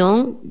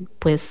información,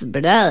 pues,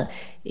 ¿verdad?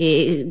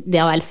 De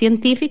aval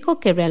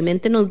científico que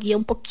realmente nos guía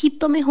un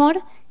poquito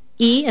mejor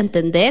y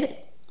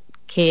entender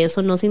que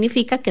eso no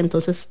significa que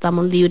entonces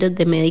estamos libres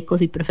de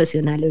médicos y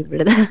profesionales,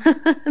 ¿verdad?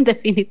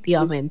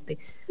 Definitivamente.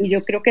 Y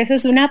yo creo que eso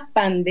es una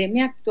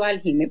pandemia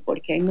actual, Jimé,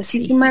 porque hay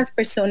muchísimas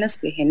personas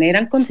que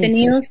generan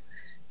contenidos,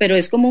 pero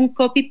es como un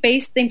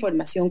copy-paste de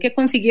información que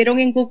consiguieron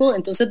en Google,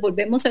 entonces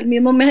volvemos al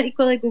mismo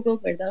médico de Google,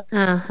 ¿verdad?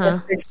 Ajá. Las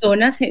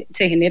personas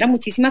se genera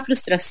muchísima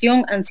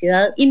frustración,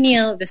 ansiedad y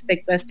miedo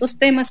respecto a estos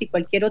temas y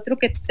cualquier otro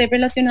que esté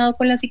relacionado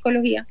con la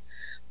psicología,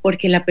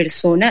 porque la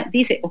persona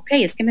dice, ok,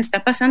 es que me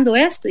está pasando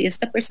esto, y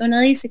esta persona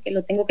dice que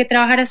lo tengo que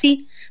trabajar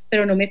así,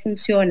 pero no me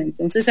funciona.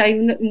 Entonces hay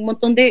un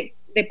montón de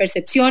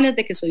percepciones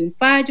de que soy un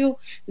fallo,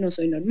 no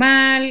soy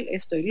normal,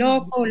 estoy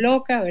loco,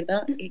 loca,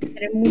 ¿verdad? Hay que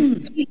tener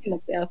muchísimo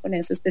cuidado con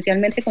eso,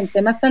 especialmente con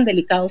temas tan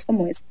delicados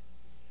como este.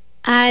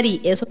 Ari,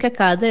 eso que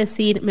acabas de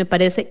decir me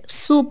parece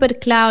súper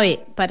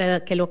clave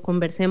para que lo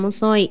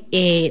conversemos hoy.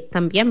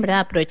 También, ¿verdad?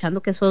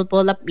 Aprovechando que sos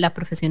vos la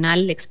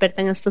profesional, la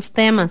experta en estos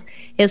temas,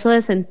 eso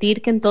de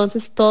sentir que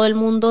entonces todo el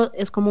mundo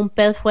es como un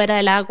pez fuera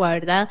del agua,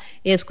 ¿verdad?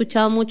 He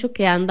escuchado mucho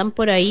que andan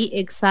por ahí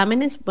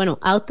exámenes, bueno,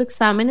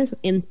 autoexámenes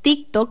en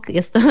TikTok, y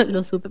esto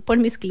lo supe por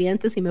mis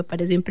clientes y me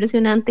pareció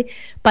impresionante,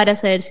 para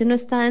saber si uno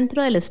está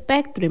dentro del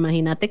espectro.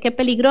 Imagínate qué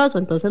peligroso.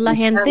 Entonces la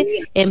gente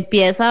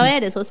empieza a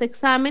ver esos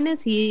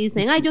exámenes y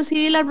dicen, ay, yo sí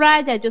vi la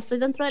raya, yo estoy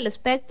dentro del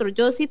espectro,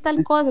 yo sí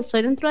tal cosa,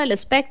 estoy dentro del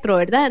espectro,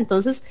 ¿verdad?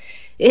 Entonces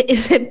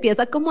se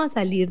empieza como a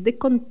salir de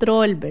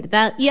control,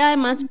 ¿verdad? Y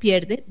además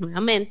pierde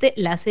nuevamente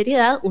la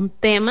seriedad, un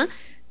tema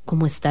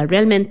como estar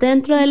realmente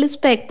dentro del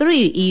espectro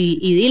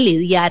y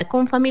lidiar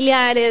con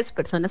familiares,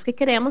 personas que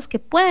queremos que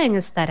pueden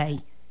estar ahí.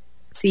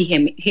 Sí,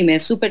 Jimé,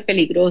 es súper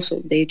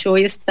peligroso. De hecho,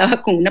 hoy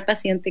estaba con una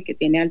paciente que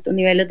tiene altos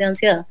niveles de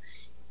ansiedad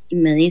y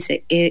me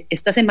dice,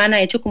 esta semana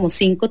he hecho como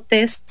 5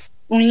 tests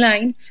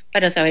online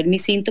para saber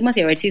mis síntomas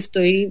y a ver si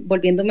estoy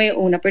volviéndome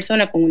una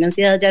persona con una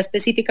ansiedad ya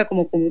específica,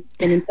 como con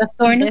un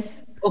trastorno,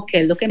 o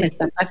qué es lo que me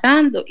está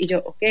pasando. Y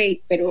yo, ok,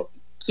 pero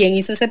 ¿quién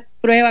hizo esa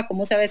prueba?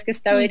 ¿Cómo sabes que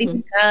está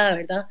verificada,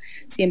 verdad?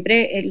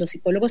 Siempre los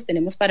psicólogos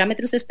tenemos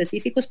parámetros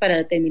específicos para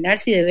determinar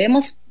si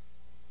debemos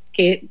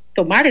que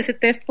tomar ese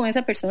test con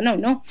esa persona o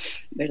no,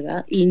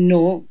 ¿verdad? Y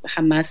no,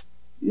 jamás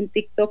un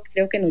TikTok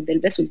creo que nos dé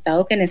el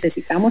resultado que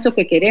necesitamos o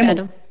que queremos,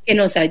 claro, que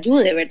nos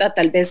ayude, ¿verdad?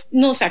 Tal vez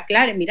nos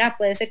aclare, mira,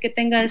 puede ser que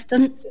tenga esta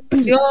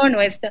situación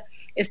o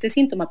este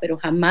síntoma, pero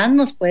jamás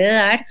nos puede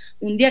dar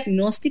un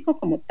diagnóstico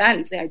como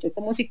tal. O sea, yo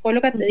como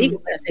psicóloga te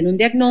digo, para hacer un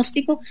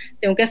diagnóstico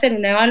tengo que hacer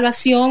una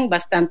evaluación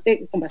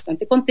con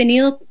bastante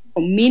contenido,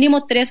 con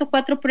mínimo 3 o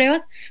 4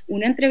 pruebas,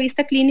 una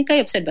entrevista clínica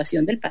y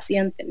observación del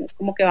paciente. No es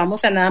como que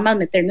vamos a nada más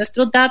meter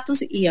nuestros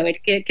datos y a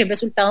ver qué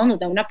resultado nos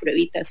da una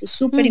pruebita. Eso es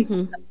súper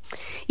importante.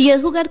 Y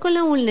es jugar con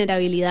la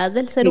vulnerabilidad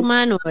del ser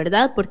humano,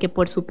 ¿verdad? Porque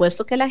por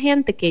supuesto que la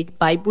gente que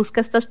va y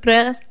busca estas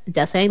pruebas,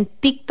 ya sea en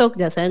TikTok,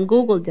 ya sea en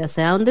Google, ya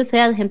sea donde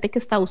sea, gente que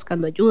está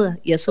buscando ayuda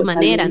y es su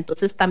manera.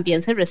 Entonces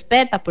también se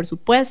respeta, por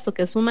supuesto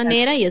que es su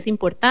manera y es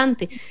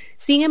importante.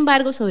 Sin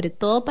embargo, sobre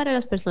todo para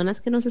las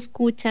personas que nos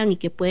escuchan y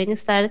que pueden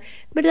estar,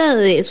 ¿verdad?,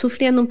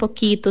 sufriendo un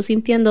poquito,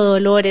 sintiendo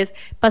dolores,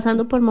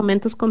 pasando por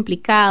momentos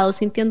complicados,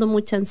 sintiendo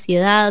mucha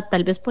ansiedad,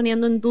 tal vez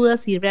poniendo en duda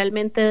si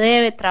realmente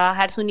debe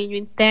trabajar su niño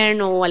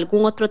interno o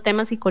algún otro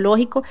tema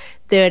psicológico.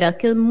 De verdad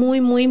que es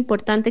muy, muy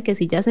importante que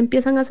si ya se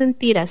empiezan a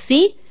sentir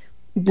así,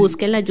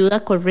 busquen la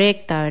ayuda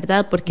correcta,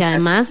 ¿verdad? Porque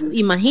además,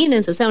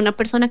 imagínense, o sea, una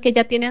persona que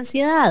ya tiene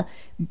ansiedad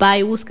va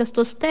y busca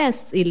estos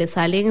tests y le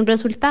salen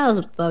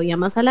resultados todavía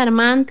más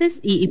alarmantes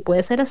y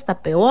puede ser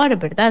hasta peor,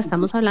 ¿verdad?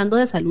 Estamos hablando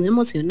de salud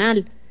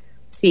emocional.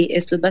 Sí,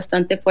 esto es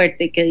bastante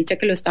fuerte y qué dicha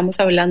que lo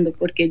estamos hablando,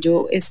 porque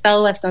yo he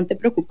estado bastante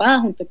preocupada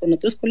junto con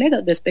otros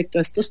colegas respecto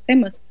a estos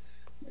temas,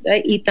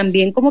 ¿verdad? Y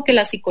también como que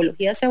la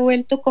psicología se ha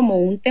vuelto como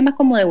un tema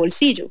como de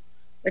bolsillo,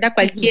 ¿verdad?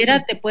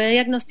 Cualquiera te puede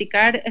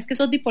diagnosticar, es que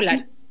sos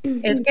bipolar,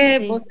 es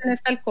que vos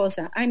tenés tal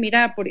cosa, ay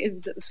mira,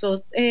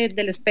 sos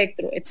del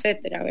espectro,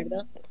 etcétera,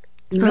 ¿verdad?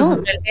 No,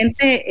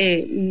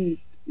 realmente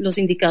los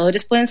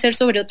indicadores pueden ser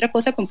sobre otra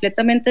cosa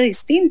completamente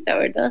distinta,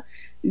 ¿verdad?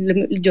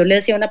 Yo le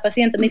decía a una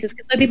paciente, me dice, es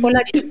que soy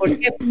bipolar. ¿Y por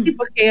qué? Sí,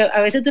 porque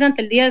a veces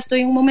durante el día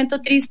estoy en un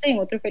momento triste y en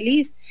otro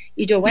feliz.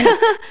 Y yo, bueno,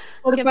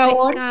 por qué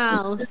favor.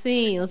 Pecado,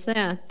 sí, o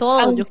sea,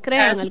 todos, yo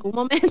creo, en algún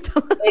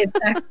momento.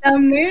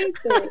 Exactamente,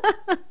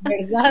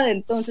 ¿verdad?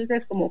 Entonces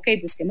es como, ok,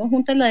 busquemos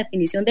juntas la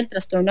definición del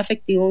trastorno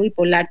afectivo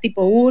bipolar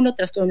tipo 1,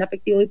 trastorno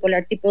afectivo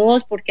bipolar tipo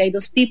 2, porque hay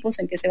 2 tipos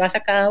en que se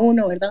basa cada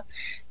uno, ¿verdad?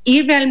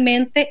 Y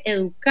realmente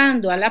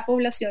educando a la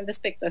población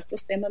respecto a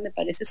estos temas me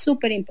parece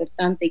súper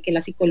importante, y que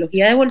la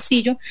psicología de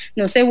bolsillo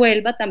no se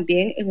vuelva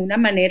también en una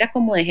manera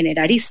como de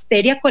generar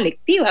histeria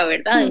colectiva,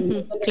 ¿verdad? Un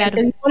montón de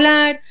gente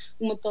bipolar,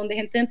 un montón de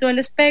gente dentro del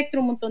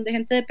espectro, un montón de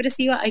gente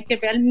depresiva. Hay que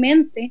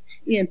realmente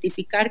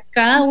identificar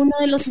cada uno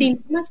de los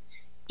síntomas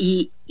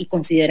y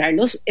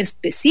considerarlos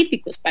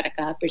específicos para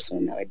cada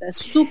persona, ¿verdad?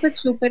 Súper,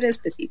 súper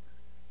específico.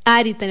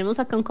 Ari, tenemos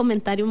acá un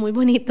comentario muy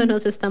bonito,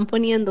 nos están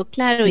poniendo,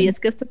 claro, y es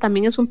que esto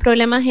también es un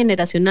problema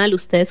generacional,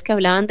 ustedes que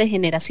hablaban de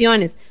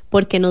generaciones,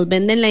 porque nos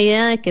venden la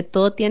idea de que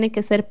todo tiene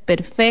que ser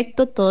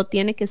perfecto, todo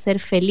tiene que ser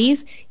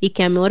feliz, y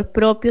que amor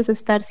propio es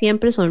estar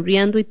siempre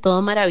sonriendo y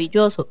todo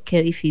maravilloso.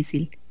 Qué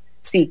difícil.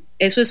 Sí,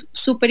 eso es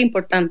súper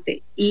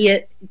importante, y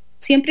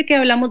siempre que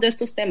hablamos de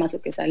estos temas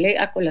o que sale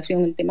a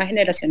colación el tema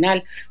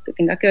generacional, que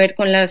tenga que ver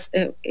con las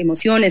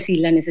emociones y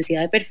la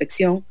necesidad de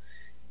perfección,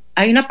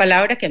 hay una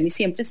palabra que a mí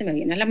siempre se me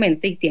viene a la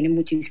mente y tiene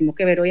muchísimo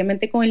que ver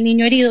obviamente con el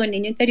niño herido, el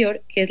niño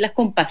interior, que es la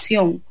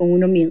compasión con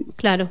uno mismo.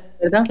 Claro,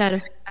 ¿verdad?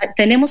 claro.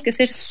 Tenemos que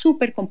ser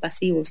súper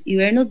compasivos y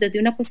vernos desde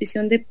una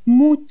posición de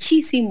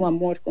muchísimo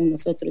amor con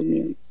nosotros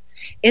mismos.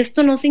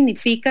 Esto no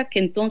significa que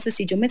entonces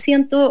si yo me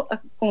siento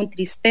con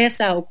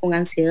tristeza o con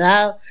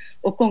ansiedad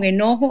o con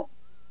enojo,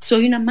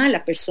 soy una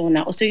mala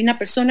persona o soy una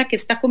persona que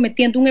está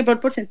cometiendo un error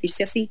por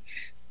sentirse así.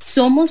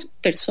 Somos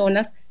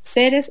personas,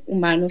 seres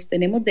humanos,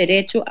 tenemos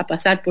derecho a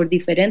pasar por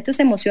diferentes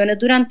emociones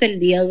durante el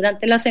día,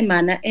 durante la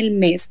semana, el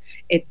mes,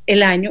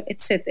 el año,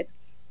 etcétera.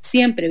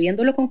 Siempre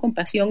viéndolo con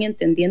compasión y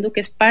entendiendo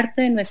que es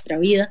parte de nuestra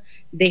vida,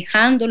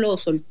 dejándolo o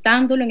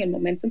soltándolo en el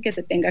momento en que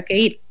se tenga que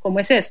ir. ¿Cómo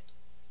es esto?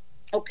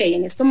 Ok,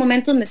 en estos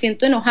momentos me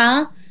siento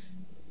enojada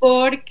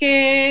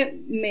porque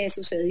me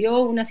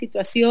sucedió una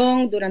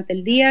situación durante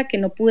el día que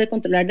no pude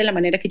controlar de la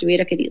manera que yo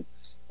hubiera querido.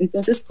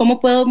 Entonces, ¿cómo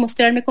puedo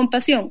mostrarme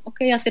compasión?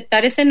 Ok,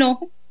 aceptar ese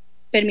enojo,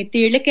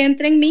 permitirle que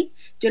entre en mí.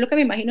 Yo lo que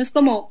me imagino es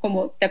como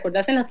 ¿te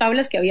acordás en las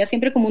fábulas que había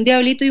siempre como un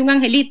diablito y un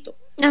angelito?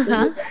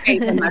 Ajá. Okay,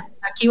 mamá,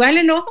 aquí va el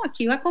enojo,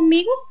 aquí va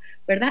conmigo,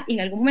 ¿verdad? Y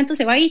en algún momento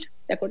se va a ir.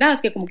 ¿Te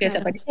acordabas? Que como que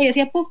desaparecía y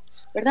decía ¡puf!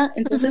 ¿Verdad?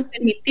 Entonces,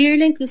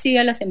 permitirle inclusive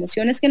a las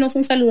emociones que no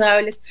son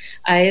saludables,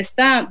 a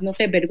esta, no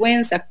sé,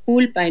 vergüenza,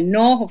 culpa,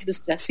 enojo,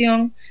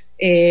 frustración,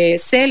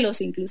 celos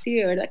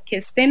inclusive, ¿verdad? Que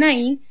estén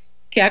ahí,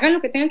 que hagan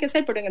lo que tengan que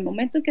hacer, pero en el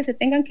momento en que se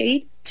tengan que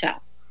ir,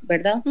 chao,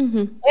 ¿verdad?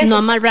 No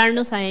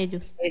amarrarnos a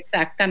ellos.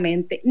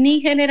 Exactamente,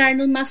 ni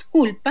generarnos más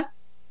culpa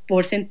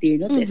por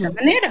sentirnos de esa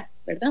manera,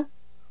 ¿verdad?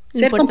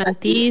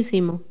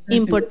 Importantísimo,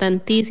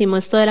 importantísimo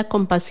esto de la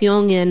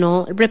compasión y de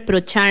no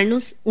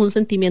reprocharnos un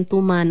sentimiento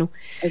humano.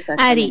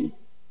 Ari,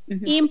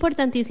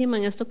 importantísimo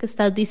en esto que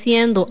estás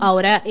diciendo.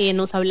 Ahora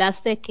nos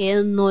hablaste de que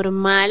es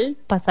normal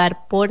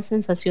pasar por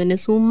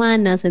sensaciones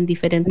humanas en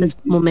diferentes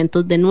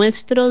momentos de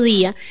nuestro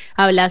día.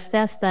 Hablaste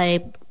hasta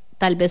de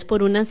tal vez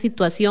por una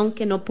situación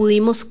que no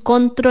pudimos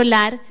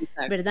controlar,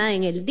 ¿verdad?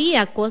 En el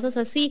día, cosas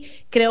así.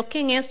 Creo que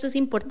en esto es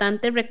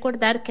importante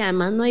recordar que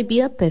además no hay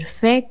vida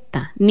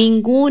perfecta,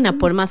 ninguna,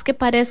 por más que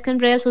parezca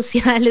en redes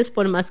sociales,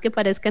 por más que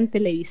parezca en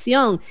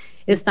televisión.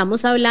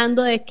 Estamos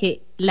hablando de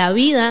que la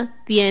vida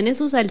tiene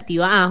sus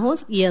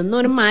altibajos y es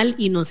normal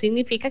y no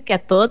significa que a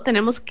todos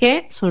tenemos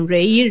que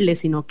sonreírle,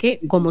 sino que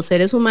como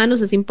seres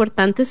humanos es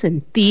importante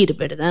sentir,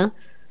 ¿verdad?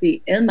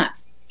 Sí, es más.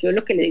 Yo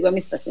lo que le digo a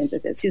mis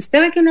pacientes es, si usted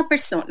ve que una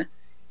persona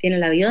tiene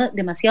la vida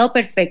demasiado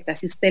perfecta,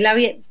 si usted la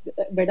ve,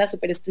 ¿verdad?,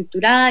 súper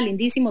estructurada,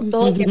 lindísimo,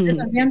 todo siempre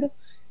sonriendo,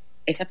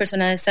 esa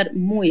persona debe estar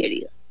muy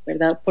herida,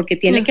 ¿verdad? Porque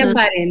tiene que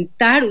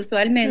aparentar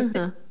usualmente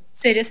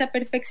ser esa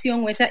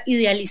perfección o esa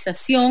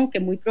idealización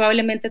que muy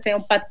probablemente sea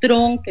un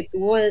patrón que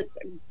tuvo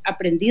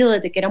aprendido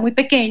desde que era muy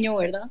pequeño,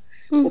 ¿verdad?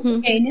 O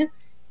pequeña,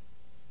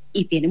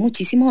 y tiene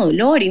muchísimo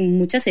dolor y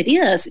muchas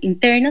heridas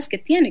internas que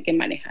tiene que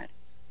manejar.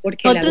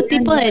 Porque otro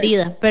tipo de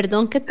herida,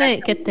 perdón que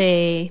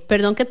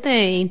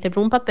te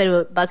interrumpa,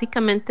 pero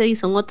básicamente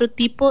son otro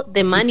tipo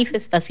de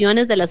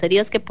manifestaciones de las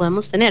heridas que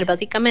podemos tener,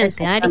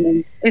 básicamente,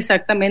 Ari.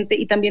 Exactamente,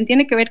 y también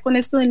tiene que ver con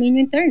esto del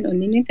niño interno, el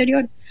niño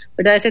interior,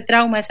 ¿verdad? Ese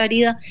trauma, esa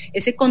herida,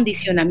 ese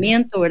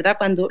condicionamiento, ¿verdad?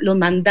 Cuando los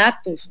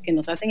mandatos que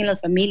nos hacen en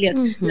las familias,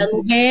 las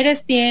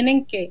mujeres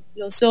tienen que,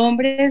 los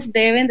hombres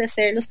deben de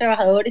ser los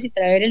trabajadores y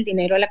traer el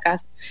dinero a la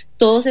casa.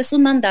 Todos esos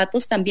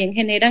mandatos también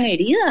generan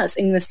heridas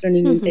en nuestro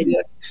niño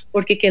interior,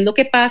 porque ¿qué es lo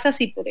que pasa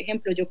si, por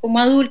ejemplo, yo como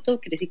adulto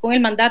crecí con el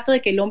mandato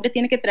de que el hombre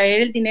tiene que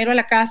traer el dinero a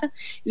la casa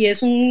y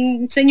es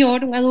un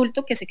señor, un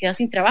adulto que se queda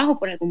sin trabajo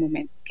por algún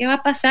momento? ¿Qué va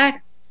a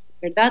pasar?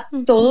 ¿Verdad?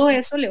 Todo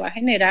eso le va a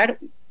generar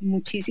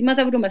muchísimas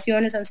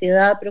abrumaciones,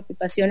 ansiedad,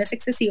 preocupaciones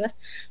excesivas,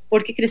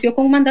 porque creció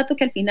con un mandato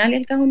que al final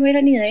el cabo no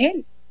era ni de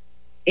él,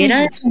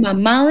 era de su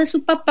mamá o de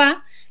su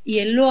papá, y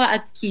él lo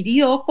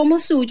adquirió como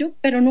suyo,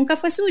 pero nunca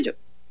fue suyo,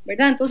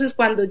 ¿verdad? Entonces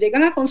cuando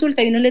llegan a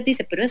consulta y uno les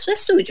dice, pero eso es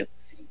suyo,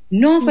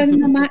 no fue mi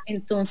mamá,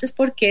 entonces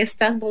 ¿por qué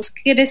estás vos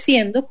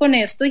creciendo con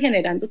esto y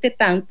generándote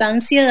tanta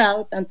ansiedad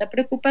o tanta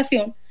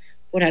preocupación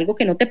por algo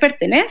que no te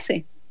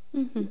pertenece?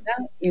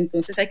 Y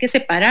entonces hay que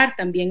separar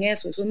también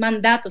eso, esos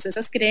mandatos,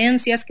 esas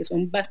creencias que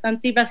son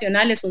bastante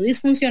irracionales o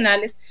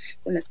disfuncionales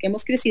con las que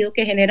hemos crecido,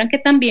 que generan que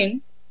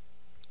también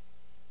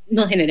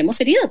nos generemos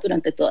heridas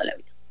durante toda la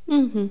vida.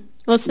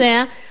 O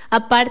sea,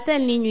 aparte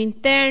del niño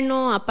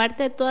interno,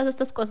 aparte de todas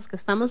estas cosas que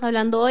estamos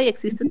hablando hoy,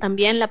 existe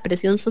también la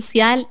presión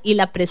social y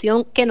la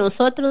presión que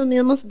nosotros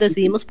mismos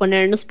decidimos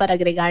ponernos para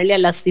agregarle a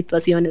las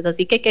situaciones.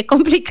 Así que qué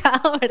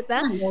complicado,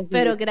 ¿verdad?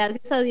 Pero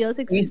gracias a Dios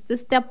existe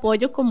este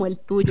apoyo como el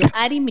tuyo.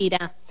 Ari,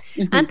 mira,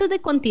 antes de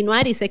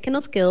continuar, y sé que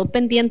nos quedó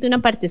pendiente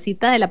una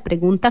partecita de la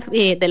pregunta,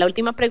 de la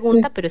última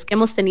pregunta, pero es que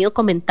hemos tenido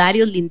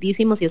comentarios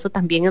lindísimos y eso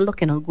también es lo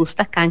que nos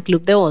gusta acá en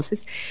Club de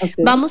Voces.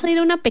 Vamos a ir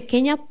a una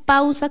pequeña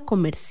pausa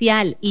comercial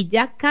y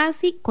ya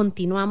casi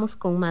continuamos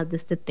con más de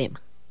este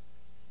tema.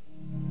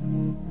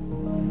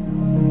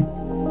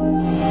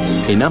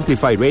 En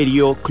Amplify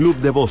Radio, Club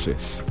de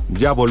Voces.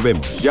 Ya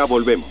volvemos.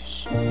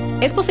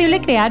 ¿Es posible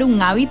crear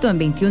un hábito en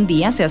 21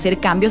 días y hacer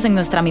cambios en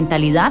nuestra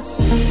mentalidad?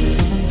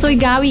 Soy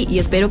Gaby y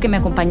espero que me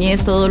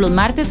acompañes todos los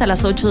martes a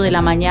las 8 de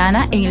la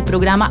mañana en el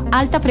programa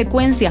Alta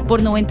Frecuencia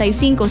por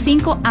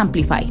 95.5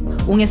 Amplify,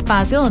 un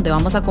espacio donde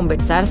vamos a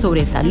conversar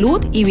sobre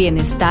salud y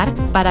bienestar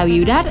para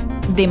vibrar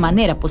de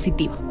manera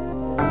positiva.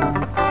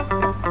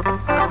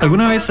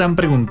 ¿Alguna vez se han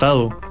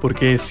preguntado por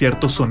qué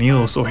ciertos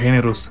sonidos o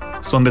géneros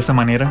son de esa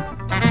manera?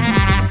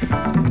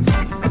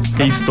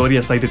 ¿Qué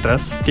historias hay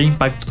detrás? ¿Qué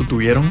impacto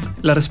tuvieron?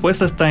 La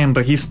respuesta está en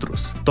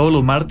Registros, todos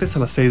los martes a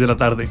las 6 de la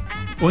tarde.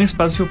 Un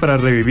espacio para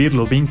revivir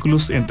los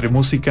vínculos entre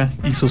música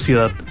y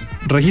sociedad.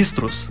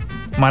 Registros,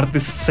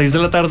 martes 6 de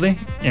la tarde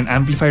en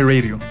Amplify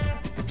Radio.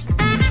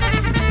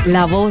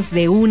 La voz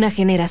de una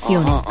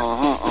generación.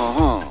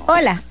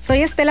 Hola, soy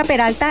Estela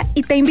Peralta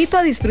y te invito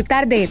a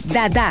disfrutar de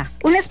Dada,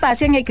 un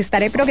espacio en el que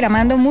estaré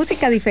programando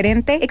música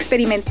diferente,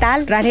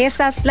 experimental,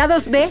 rarezas,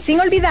 lados B, sin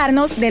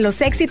olvidarnos de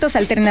los éxitos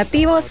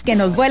alternativos que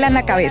nos vuelan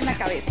la cabeza.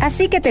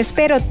 Así que te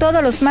espero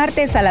todos los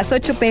martes a las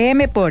 8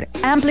 p.m. por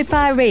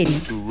Amplify Radio.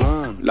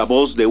 La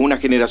voz de una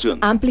generación.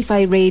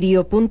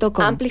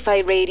 Amplifyradio.com.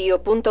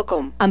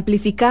 Amplifyradio.com.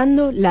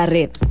 Amplificando la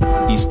red.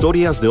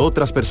 Historias de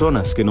otras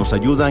personas que nos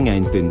ayudan a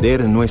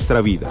entender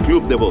nuestra vida.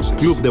 Club de Voces.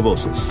 Club de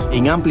Voces.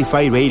 En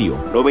Amplify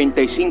Radio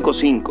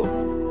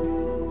 95.5.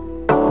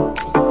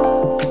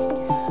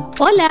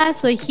 Hola,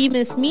 soy Jim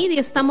Smith y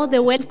estamos de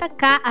vuelta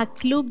acá a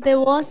Club de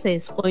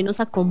Voces. Hoy nos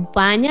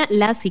acompaña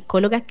la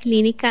psicóloga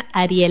clínica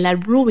Ariela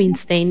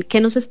Rubinstein, que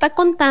nos está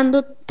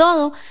contando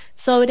todo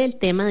sobre el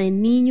tema de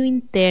niño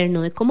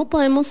interno, de cómo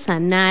podemos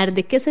sanar,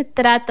 de qué se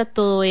trata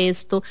todo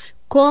esto,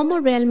 cómo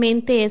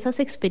realmente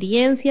esas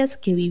experiencias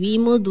que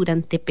vivimos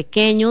durante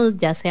pequeños,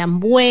 ya sean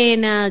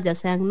buenas, ya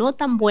sean no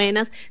tan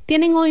buenas,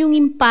 tienen hoy un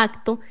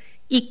impacto.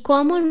 Y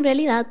cómo en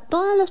realidad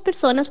todas las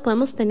personas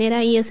podemos tener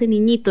ahí ese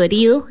niñito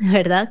herido,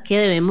 ¿verdad? Que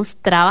debemos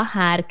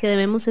trabajar, que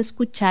debemos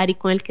escuchar y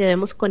con el que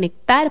debemos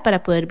conectar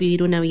para poder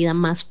vivir una vida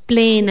más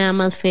plena,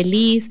 más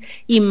feliz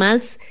y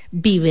más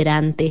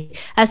vibrante.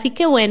 Así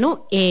que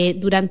bueno,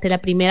 durante la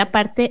primera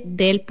parte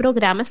del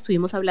programa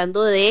estuvimos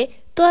hablando de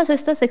todas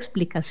estas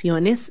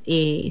explicaciones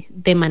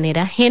de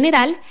manera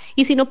general,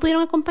 y si no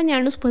pudieron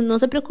acompañarnos, pues no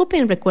se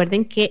preocupen,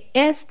 recuerden que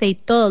este y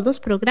todos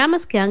los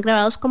programas quedan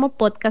grabados como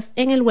podcast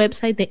en el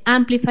website de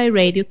Amplify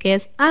Radio, que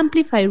es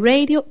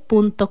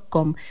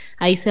amplifyradio.com.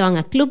 Ahí se van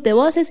a Club de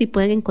Voces y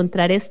pueden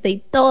encontrar este y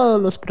todos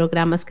los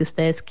programas que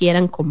ustedes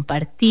quieran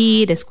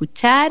compartir,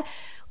 escuchar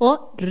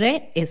o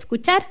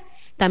reescuchar.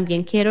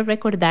 También quiero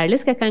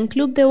recordarles que acá en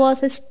Club de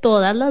Voces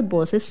todas las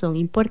voces son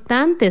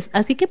importantes,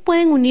 así que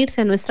pueden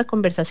unirse a nuestra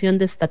conversación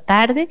de esta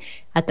tarde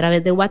a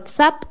través de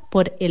WhatsApp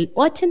por el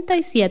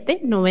 87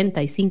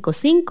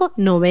 955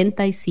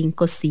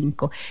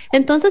 955.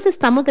 Entonces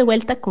estamos de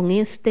vuelta con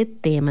este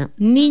tema,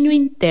 niño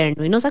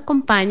interno, y nos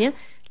acompaña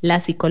la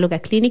psicóloga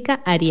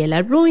clínica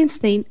Ariela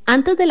Rubinstein.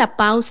 Antes de la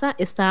pausa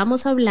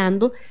estábamos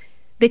hablando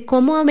de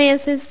cómo a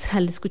veces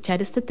al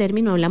escuchar este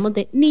término hablamos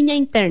de niña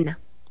interna.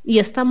 Y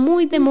está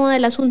muy de moda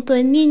el asunto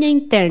de niña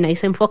interna y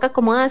se enfoca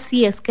como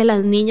así, es que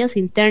las niñas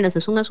internas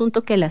es un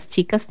asunto que las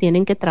chicas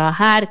tienen que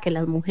trabajar, que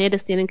las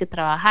mujeres tienen que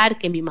trabajar,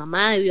 que mi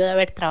mamá debió de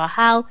haber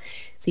trabajado.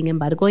 Sin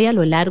embargo, hoy a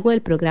lo largo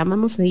del programa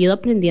hemos seguido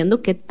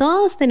aprendiendo que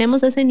todos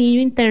tenemos ese niño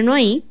interno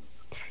ahí.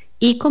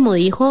 Y como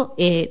dijo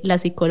la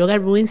psicóloga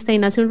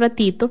Rubinstein hace un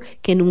ratito,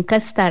 que nunca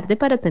es tarde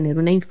para tener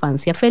una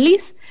infancia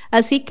feliz.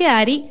 Así que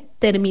Ari,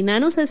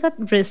 terminamos esa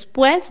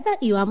respuesta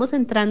y vamos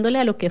entrándole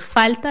a lo que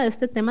falta de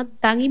este tema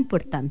tan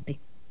importante.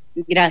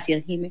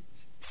 Gracias, Jimé.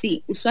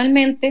 Sí,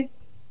 usualmente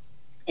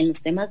en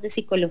los temas de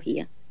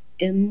psicología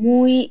es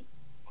muy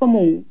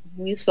común,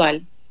 muy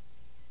usual,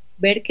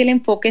 ver que el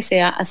enfoque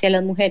sea hacia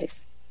las mujeres.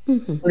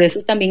 Uh-huh. Por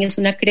eso también es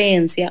una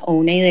creencia o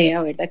una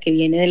idea, ¿verdad?, que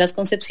viene de las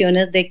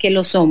concepciones de que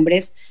los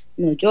hombres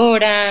no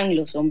lloran,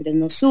 los hombres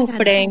no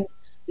sufren, claro,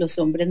 los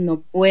hombres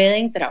no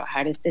pueden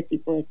trabajar este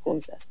tipo de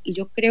cosas. Y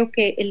yo creo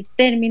que el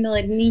término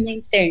de niña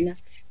interna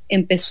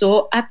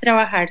empezó a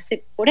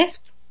trabajarse por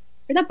esto,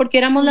 ¿verdad? Porque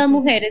éramos las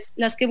mujeres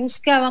las que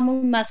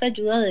buscábamos más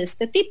ayuda de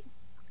este tipo.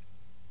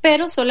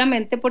 Pero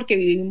solamente porque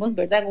vivimos,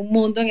 ¿verdad?, en un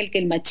mundo en el que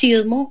el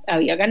machismo ha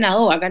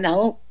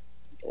ganado,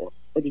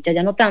 por dicha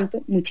ya no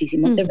tanto,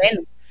 muchísimo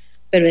terreno.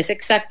 Pero es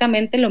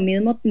exactamente lo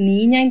mismo,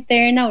 niña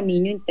interna o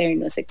niño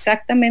interno, es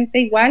exactamente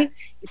igual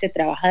y se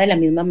trabaja de la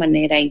misma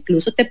manera.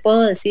 Incluso te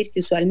puedo decir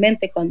que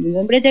usualmente cuando un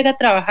hombre llega a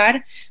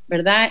trabajar,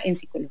 ¿verdad?, en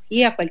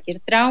psicología,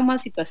 cualquier trauma,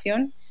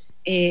 situación,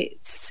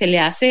 se le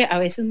hace a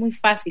veces muy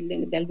fácil,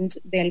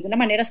 de alguna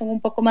manera son un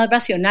poco más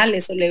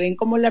racionales o le ven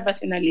como la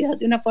racionalidad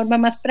de una forma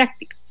más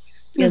práctica.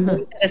 Y es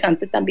muy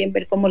interesante también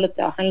ver cómo lo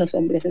trabajan los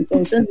hombres.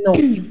 Entonces, no.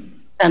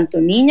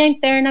 Tanto niña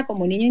interna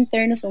como niño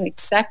interno son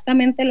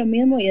exactamente lo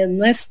mismo y es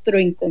nuestro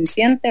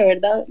inconsciente,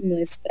 ¿verdad?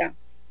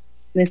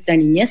 Nuestra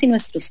niñez y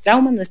nuestros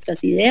traumas,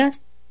 nuestras ideas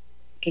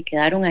que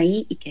quedaron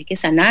ahí y que hay que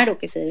sanar o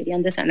que se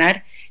deberían de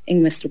sanar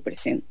en nuestro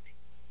presente.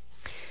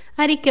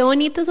 Ari, qué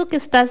bonito eso que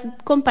estás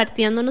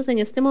compartiéndonos en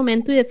este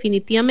momento y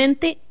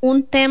definitivamente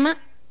un tema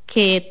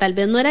que tal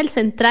vez no era el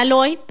central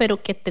hoy,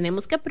 pero que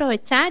tenemos que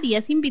aprovechar y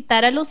es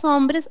invitar a los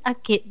hombres a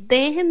que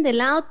dejen de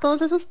lado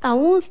todos esos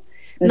tabús.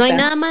 No hay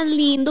nada más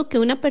lindo que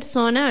una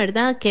persona,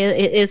 ¿verdad?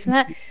 Que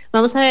esa,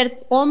 vamos a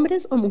ver,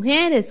 hombres o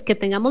mujeres, que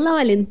tengamos la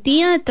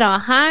valentía de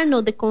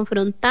trabajarnos, de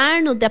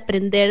confrontarnos, de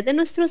aprender de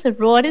nuestros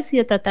errores y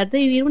de tratar de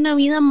vivir una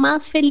vida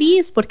más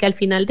feliz, porque al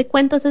final de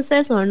cuentas es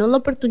eso, darnos la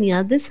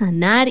oportunidad de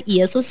sanar,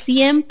 y eso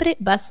siempre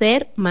va a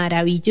ser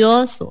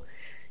maravilloso.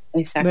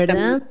 Exactamente.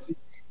 ¿Verdad?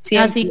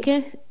 Siempre. Así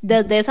que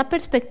desde esa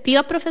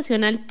perspectiva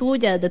profesional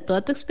tuya, de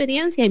toda tu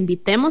experiencia,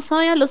 invitemos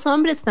hoy a los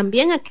hombres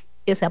también a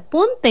que se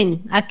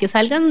apunten, a que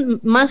salgan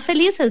más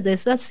felices de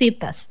esas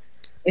citas.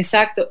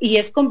 Exacto, y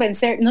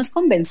no es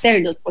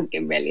convencerlos, porque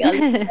en realidad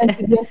el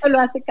conocimiento lo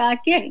hace cada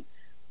quien,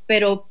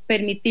 pero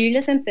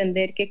permitirles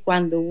entender que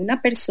cuando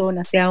una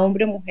persona, sea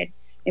hombre o mujer,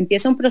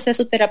 empieza un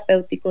proceso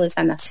terapéutico de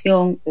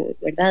sanación,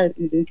 ¿verdad?,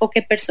 de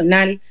enfoque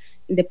personal,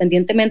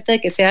 independientemente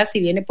de que sea si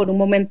viene por un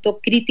momento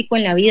crítico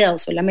en la vida o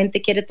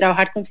solamente quiere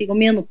trabajar consigo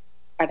mismo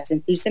para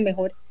sentirse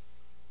mejor,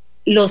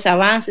 los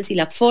avances y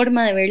la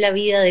forma de ver la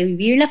vida, de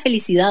vivir la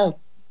felicidad,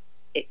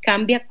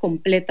 cambia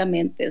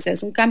completamente. O sea,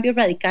 es un cambio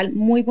radical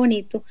muy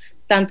bonito,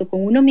 tanto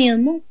con uno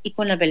mismo y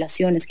con las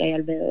relaciones que hay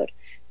alrededor.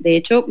 De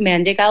hecho, me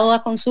han llegado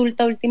a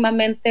consulta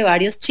últimamente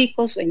varios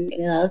chicos en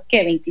edad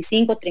que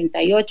 25,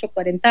 38,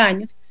 40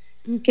 años,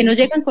 que no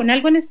llegan con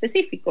algo en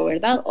específico,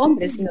 ¿verdad?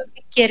 Hombres, sino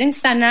que quieren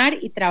sanar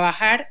y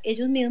trabajar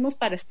ellos mismos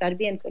para estar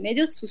bien con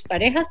ellos, sus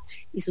parejas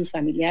y sus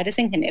familiares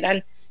en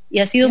general. Y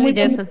ha sido muy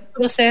bonito el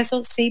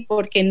proceso, sí,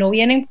 porque no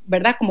vienen,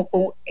 ¿verdad? Como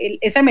con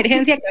esa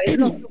emergencia que a veces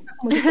nos toca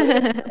como si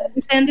fueran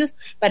incendios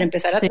para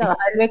empezar a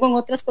trabajar luego en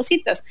otras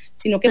cositas,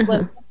 sino que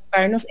podemos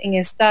enfocarnos en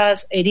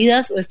estas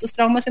heridas o estos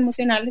traumas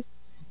emocionales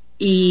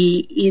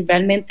y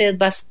realmente es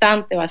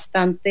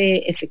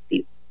bastante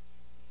efectivo.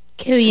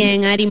 Qué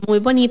bien, Ari, muy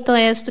bonito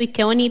esto, y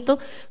qué bonito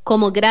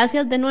como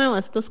gracias de nuevo a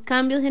estos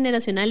cambios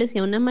generacionales y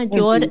a una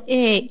mayor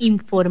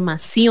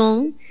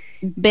información,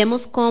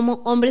 vemos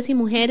cómo hombres y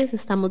mujeres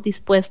estamos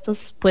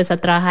dispuestos pues a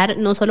trabajar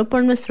no solo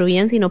por nuestro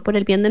bien, sino por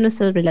el bien de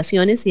nuestras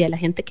relaciones y de la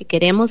gente que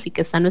queremos y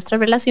que está en nuestra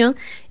relación,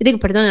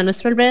 a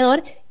nuestro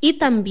alrededor, y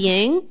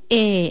también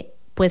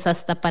pues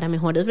hasta para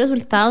mejores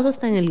resultados,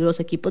 hasta en los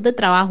equipos de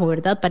trabajo,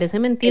 ¿verdad? Parece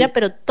mentira,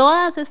 pero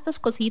todas estas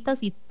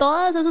cositas y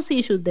todos esos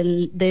issues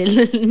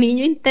del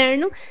niño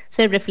interno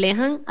se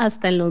reflejan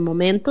hasta en los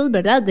momentos,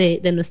 ¿verdad?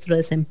 De nuestro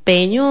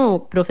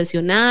desempeño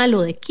profesional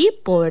o de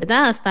equipo,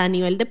 ¿verdad? Hasta a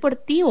nivel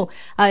deportivo.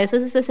 A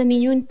veces es ese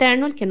niño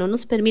interno el que no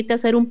nos permite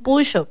hacer un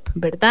push-up,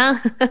 ¿verdad?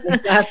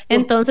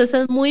 Entonces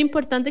es muy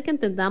importante que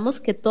entendamos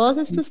que todos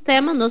estos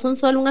temas no son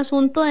solo un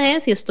asunto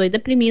de si estoy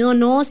deprimido o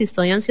no, si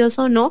estoy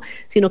ansioso o no,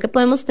 sino que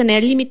podemos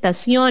tener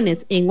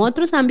limitaciones en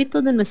otros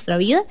ámbitos de nuestra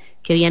vida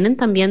que vienen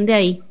también de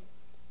ahí.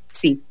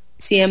 Sí,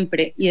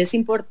 siempre, y es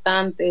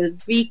importante,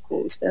 es rico,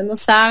 ustedes no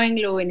saben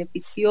lo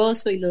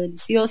beneficioso y lo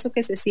delicioso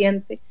que se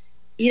siente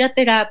ir a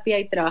terapia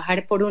y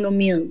trabajar por uno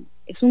mismo.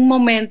 Es un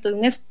momento,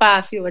 un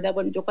espacio, ¿verdad?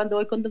 Bueno, yo cuando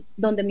voy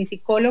donde mi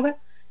psicóloga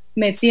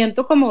me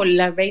siento como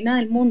la reina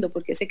del mundo,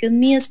 porque sé que es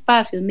mi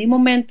espacio, es mi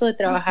momento de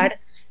trabajar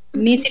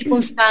mis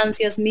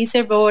circunstancias, mis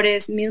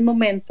errores, mis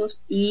momentos,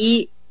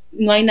 y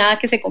no hay nada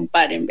que se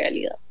compare en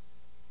realidad.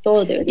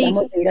 Todos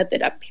deberíamos ir a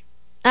terapia.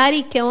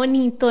 Ari, qué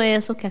bonito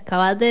eso que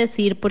acabas de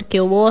decir,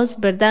 porque vos,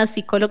 ¿verdad?,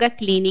 psicóloga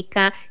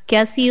clínica, que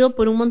has ido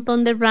por un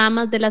montón de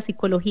ramas de la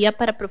psicología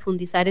para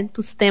profundizar en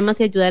tus temas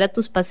y ayudar a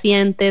tus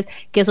pacientes,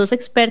 que sos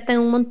experta en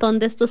un montón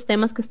de estos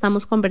temas que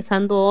estamos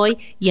conversando hoy,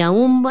 y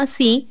aún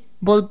así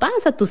vos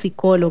vas a tu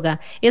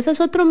psicóloga. Ese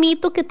es otro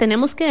mito que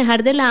tenemos que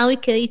dejar de lado, y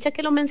qué dicha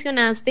que lo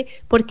mencionaste,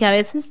 porque a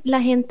veces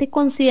la gente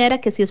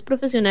considera que si es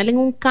profesional en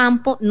un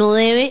campo no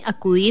debe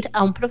acudir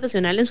a un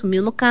profesional en su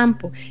mismo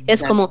campo.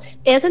 Es como,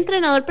 es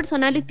entrenador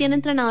personal y tiene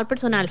entrenador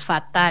personal,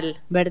 fatal,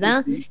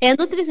 ¿verdad? Es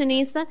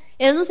nutricionista,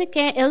 es no sé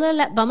qué,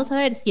 vamos a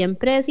ver,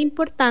 siempre es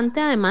importante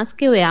además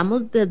que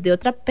veamos desde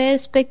otra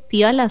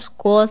perspectiva las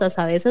cosas.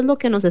 A veces lo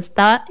que nos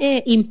está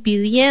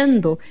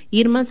impidiendo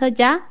ir más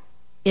allá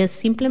es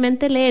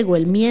simplemente el ego,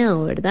 el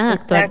miedo, ¿verdad?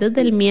 Exacto. Actuar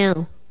desde el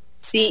miedo.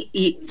 Sí,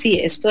 y sí,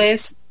 esto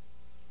es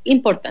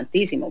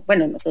importantísimo.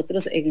 Bueno,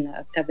 nosotros en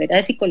la carrera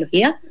de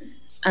psicología,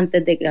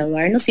 antes de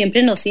graduarnos,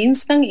 siempre nos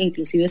instan,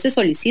 inclusive se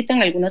solicitan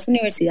en algunas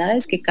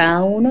universidades que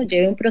cada uno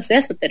lleve un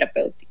proceso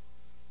terapéutico,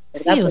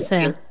 ¿verdad? Sí, o porque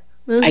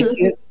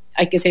sea,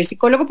 hay que ser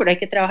psicólogo, pero hay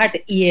que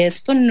trabajarse. Y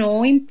esto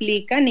no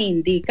implica ni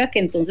indica que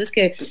entonces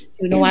que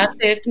uno va a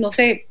hacer, no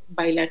sé,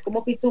 bailar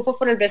como pitufo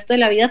por el resto de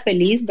la vida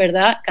feliz,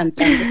 ¿verdad?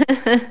 Cantando.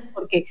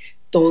 Porque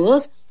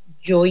todos,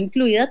 yo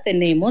incluida,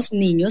 tenemos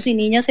niños y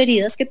niñas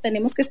heridas que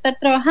tenemos que estar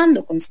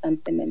trabajando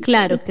constantemente.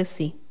 Claro que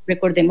sí.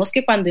 Recordemos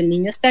que cuando el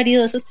niño está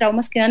herido, esos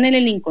traumas quedan en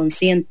el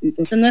inconsciente.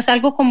 Entonces no es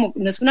algo como,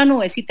 no es una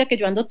nubecita que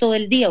yo ando todo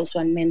el día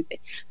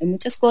usualmente. Hay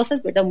muchas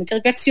cosas, ¿verdad?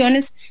 Muchas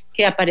reacciones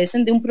que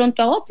aparecen de un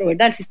pronto a otro,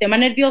 ¿verdad? El sistema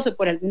nervioso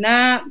por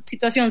alguna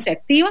situación se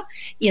activa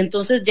y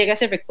entonces llega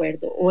ese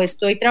recuerdo. O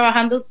estoy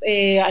trabajando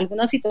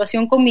alguna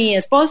situación con mi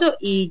esposo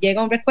y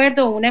llega un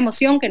recuerdo o una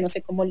emoción que no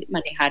sé cómo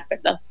manejar,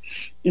 ¿verdad?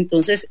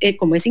 Entonces,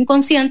 como es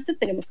inconsciente,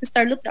 tenemos que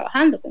estarlo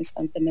trabajando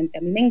constantemente.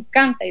 A mí me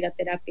encanta ir a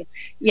terapia.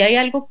 Y hay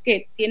algo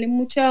que tiene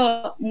mucha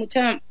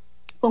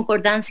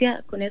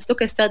concordancia con esto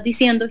que estás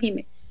diciendo,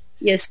 Jimé.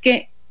 y es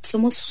que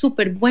somos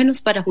súper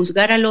buenos para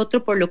juzgar al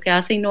otro por lo que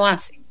hace y no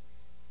hace,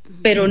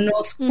 pero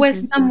nos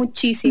cuesta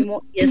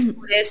muchísimo, y es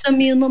por eso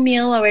mismo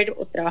miedo a ver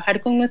o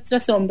trabajar con nuestra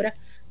sombra,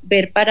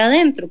 ver para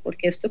adentro,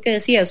 porque esto que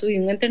decía, soy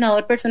un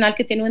entrenador personal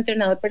que tiene un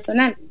entrenador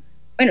personal.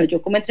 Bueno,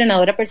 yo como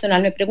entrenadora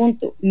personal me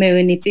pregunto, ¿me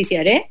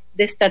beneficiaré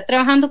de estar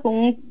trabajando con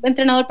un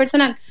entrenador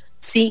personal?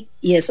 Sí,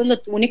 y eso es lo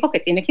único que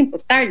tiene que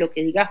importar, lo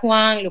que diga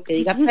Juan, lo que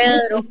diga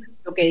Pedro,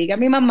 lo que diga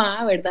mi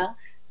mamá, ¿verdad?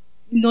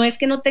 No es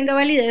que no tenga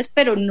validez,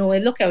 pero no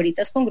es lo que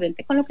ahorita es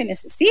congruente con lo que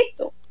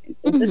necesito.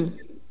 Entonces,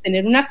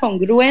 tener una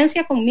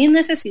congruencia con mis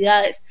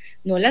necesidades,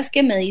 no las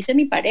que me dice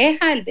mi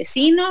pareja, el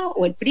vecino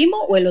o el primo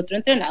o el otro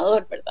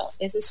entrenador, ¿verdad?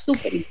 Eso es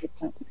súper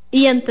importante.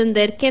 Y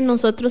entender que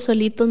nosotros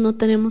solitos no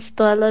tenemos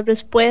todas las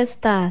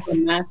respuestas.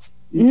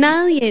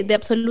 Nadie, de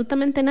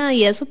absolutamente nadie.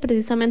 Y eso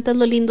precisamente es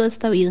lo lindo de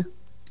esta vida.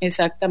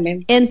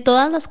 Exactamente. En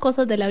todas las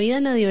cosas de la vida,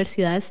 en la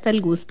diversidad está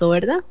el gusto,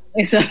 ¿verdad?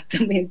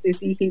 Exactamente,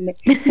 sí, Jimé.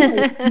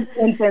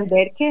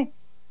 Entender que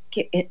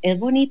es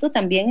bonito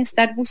también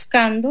estar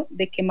buscando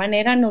de qué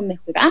manera nos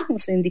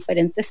mejoramos en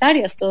diferentes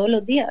áreas todos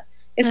los días.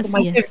 Es como,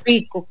 ay, qué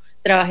rico,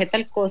 trabajé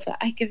tal cosa,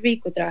 ay, qué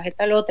rico, trabajé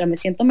tal otra, me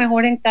siento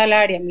mejor en tal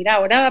área, mira,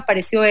 ahora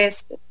apareció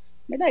esto,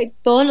 ¿verdad? Y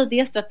todos los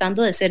días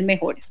tratando de ser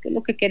mejores, que es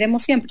lo que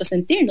queremos siempre,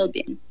 sentirnos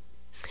bien.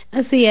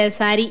 Así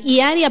es, Ari. Y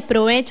Ari,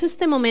 aprovecho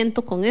este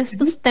momento con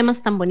estos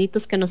temas tan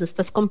bonitos que nos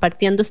estás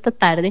compartiendo esta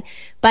tarde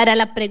para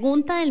la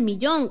pregunta del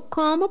millón.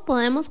 ¿Cómo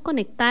podemos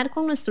conectar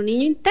con nuestro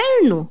niño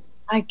interno?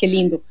 Ay, qué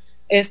lindo.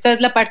 Esta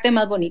es la parte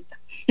más bonita.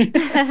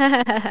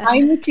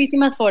 Hay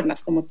muchísimas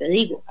formas, como te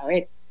digo. A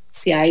ver,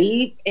 si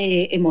hay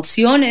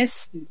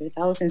emociones,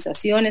 ¿verdad? O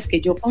sensaciones que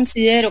yo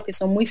considero que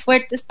son muy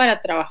fuertes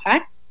para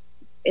trabajar,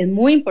 es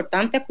muy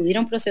importante acudir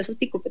a un proceso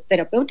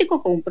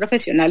terapéutico con un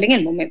profesional en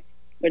el momento,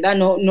 ¿verdad?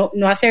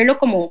 No hacerlo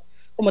como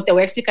te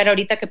voy a explicar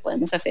ahorita que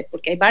podemos hacer,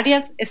 porque hay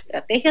varias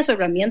estrategias o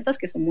herramientas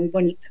que son muy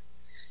bonitas.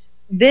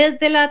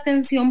 Desde la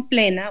atención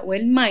plena o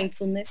el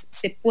mindfulness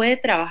se puede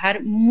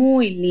trabajar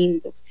muy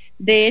lindo.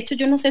 De hecho,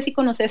 yo no sé si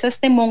conoces a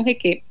este monje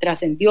que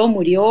trascendió,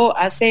 murió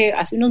hace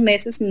unos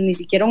meses, ni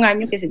siquiera un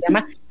año, que se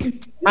llama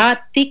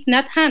Thich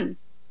Nhat Hanh.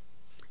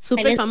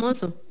 Súper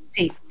famoso.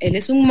 Sí, él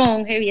es un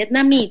monje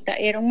vietnamita,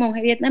 era un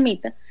monje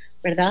vietnamita,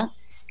 ¿verdad?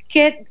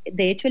 Que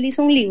de hecho él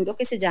hizo un libro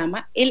que se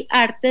llama El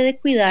arte de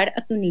cuidar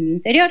a tu niño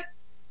interior.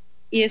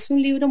 Y es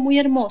un libro muy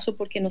hermoso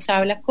porque nos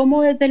habla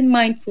cómo desde el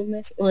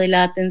mindfulness o de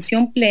la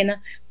atención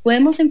plena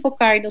podemos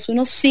enfocarnos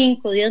unos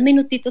 5 o 10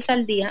 minutitos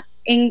al día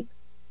en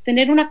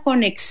tener una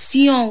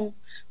conexión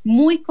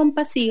muy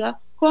compasiva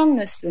con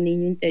nuestro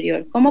niño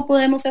interior. ¿Cómo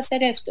podemos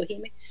hacer esto,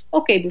 Jimé?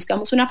 Ok,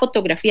 buscamos una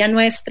fotografía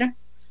nuestra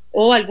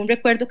o algún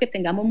recuerdo que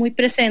tengamos muy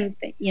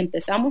presente y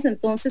empezamos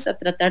entonces a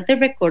tratar de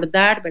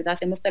recordar, ¿verdad?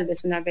 Hacemos tal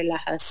vez una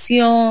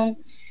relajación,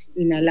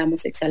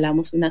 inhalamos,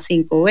 exhalamos unas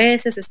 5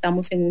 veces,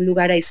 estamos en un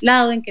lugar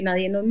aislado en que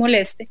nadie nos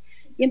moleste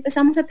y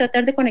empezamos a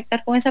tratar de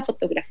conectar con esa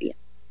fotografía.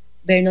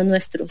 Vernos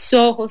nuestros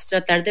ojos,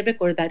 tratar de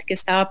recordar qué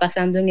estaba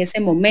pasando en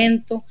ese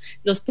momento,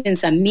 los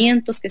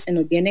pensamientos que se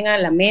nos vienen a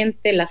la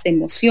mente, las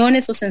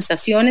emociones o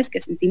sensaciones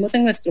que sentimos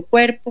en nuestro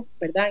cuerpo,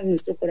 ¿verdad? En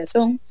nuestro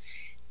corazón.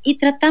 Y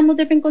tratamos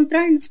de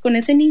reencontrarnos con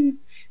ese niño.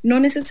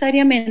 No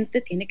necesariamente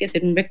tiene que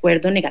ser un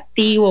recuerdo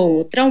negativo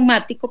o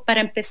traumático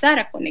para empezar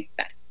a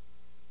conectar.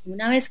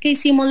 Una vez que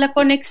hicimos la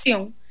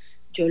conexión,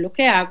 yo lo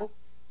que hago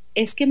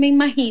es que me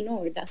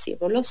imagino, ¿verdad?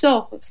 Cierro los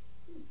ojos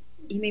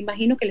y me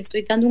imagino que le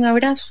estoy dando un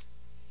abrazo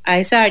a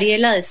esa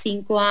Ariela de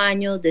 5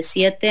 años, de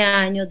 7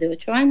 años, de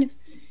 8 años.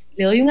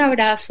 Le doy un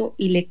abrazo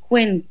y le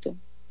cuento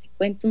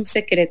un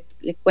secreto,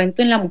 le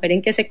cuento en la mujer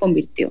en que se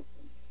convirtió.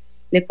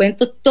 Le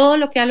cuento todo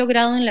lo que ha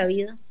logrado en la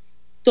vida,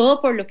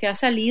 todo por lo que ha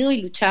salido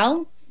y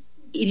luchado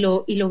y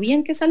lo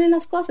bien que salen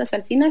las cosas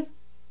al final,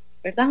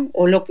 ¿verdad?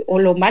 O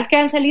lo mal que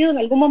han salido en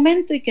algún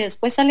momento y que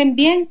después salen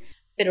bien,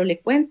 pero le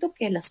cuento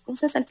que las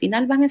cosas al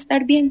final van a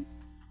estar bien.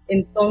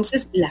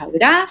 Entonces la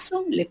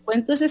abrazo, le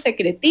cuento ese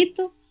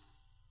secretito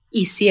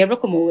y cierro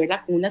como,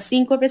 ¿verdad? Con unas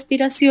 5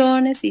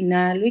 respiraciones,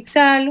 inhalo,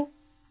 exhalo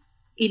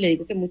y le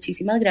digo que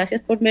muchísimas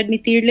gracias por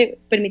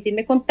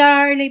permitirme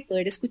contarle y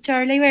poder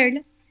escucharla y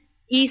verla.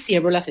 Y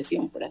cierro la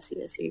sesión, por así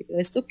decirlo.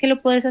 Esto que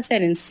lo puedes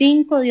hacer en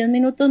 5 o 10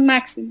 minutos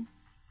máximo.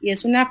 Y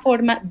es una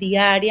forma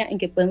diaria en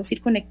que podemos ir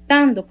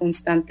conectando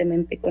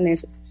constantemente con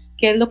eso.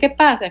 ¿Qué es lo que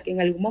pasa? Que en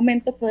algún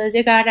momento puedes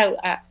llegar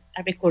a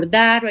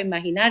recordar o a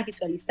imaginar,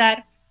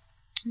 visualizar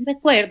un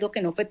recuerdo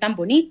que no fue tan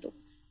bonito.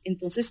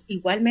 Entonces,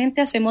 igualmente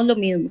hacemos lo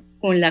mismo.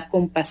 Con la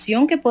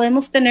compasión que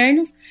podemos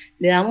tenernos,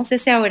 le damos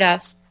ese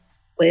abrazo.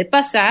 Puede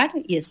pasar,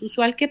 y es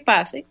usual que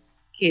pase,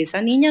 que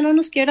esa niña no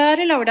nos quiera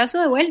dar el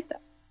abrazo de vuelta.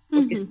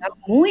 Porque está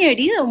muy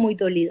herida o muy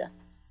dolida,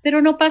 pero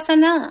no pasa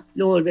nada,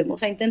 lo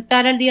volvemos a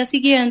intentar al día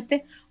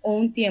siguiente o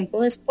un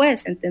tiempo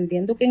después,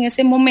 entendiendo que en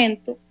ese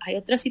momento hay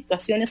otras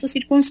situaciones o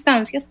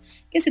circunstancias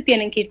que se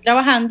tienen que ir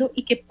trabajando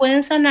y que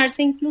pueden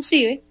sanarse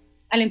inclusive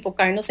al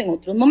enfocarnos en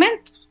otros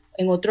momentos,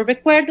 en otro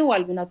recuerdo o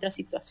alguna otra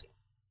situación.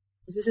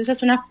 Entonces esa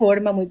es una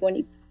forma muy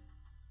bonita.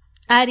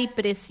 Ari,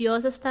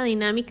 preciosa esta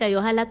dinámica y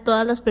ojalá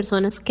todas las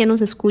personas que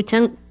nos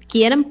escuchan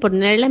quieran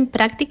ponerla en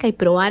práctica y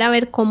probar a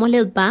ver cómo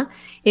les va.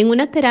 En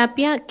una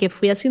terapia que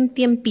fui hace un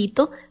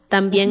tiempito,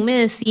 también me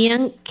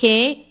decían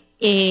que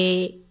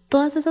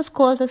todas esas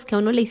cosas que a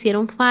uno le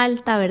hicieron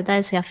falta, ¿verdad?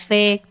 Ese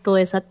afecto,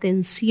 esa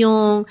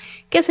atención,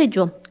 qué sé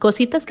yo,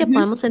 cositas que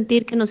podemos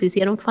sentir que nos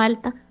hicieron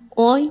falta,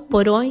 hoy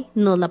por hoy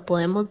nos la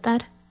podemos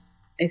dar.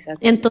 Exacto.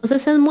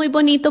 Entonces es muy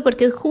bonito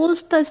porque es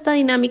justo esta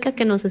dinámica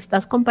que nos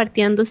estás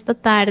compartiendo esta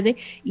tarde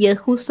y es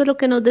justo lo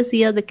que nos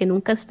decías de que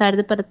nunca es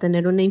tarde para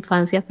tener una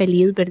infancia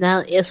feliz,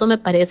 ¿verdad? Eso me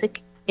parece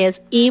que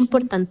es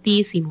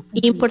importantísimo,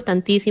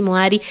 importantísimo,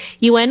 Ari.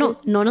 Y bueno,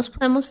 no nos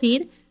podemos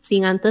ir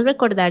sin antes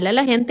recordarle a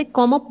la gente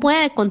cómo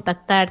puede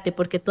contactarte,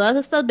 porque todas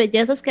estas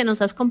bellezas que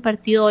nos has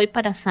compartido hoy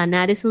para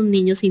sanar esos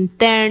niños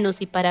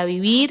internos y para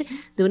vivir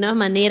de una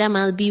manera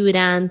más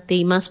vibrante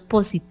y más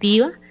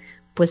positiva,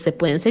 pues se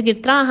pueden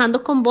seguir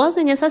trabajando con vos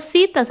en esas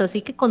citas,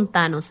 así que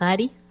contanos,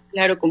 Ari.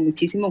 Claro, con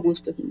muchísimo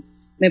gusto, Jimmy.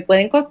 Me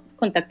pueden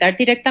contactar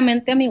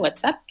directamente a mi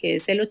WhatsApp, que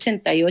es el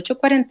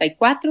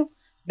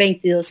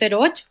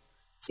 8844-2208.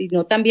 Si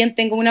no, también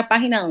tengo una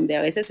página donde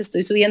a veces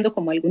estoy subiendo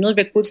como algunos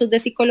recursos de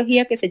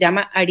psicología que se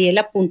llama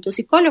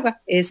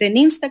ariela.psicóloga. Es en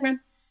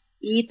Instagram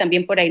y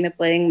también por ahí me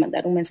pueden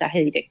mandar un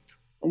mensaje directo.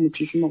 Con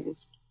muchísimo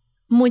gusto.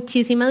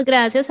 Muchísimas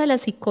gracias a la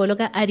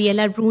psicóloga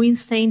Ariela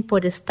Rubinstein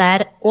por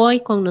estar hoy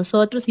con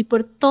nosotros y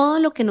por todo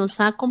lo que nos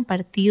ha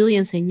compartido y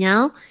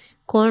enseñado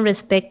con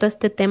respecto a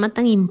este tema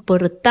tan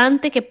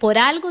importante que por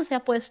algo se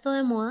ha puesto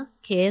de moda,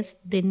 que es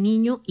de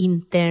niño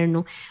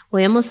interno.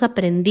 Hoy hemos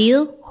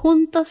aprendido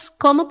juntos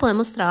cómo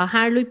podemos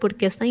trabajarlo y por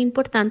qué es tan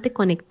importante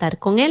conectar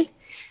con él.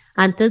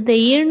 Antes de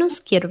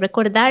irnos, quiero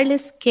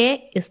recordarles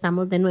que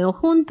estamos de nuevo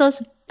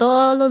juntos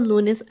todos los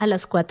lunes a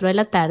las 4 de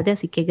la tarde,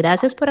 así que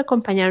gracias por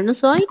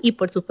acompañarnos hoy y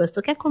por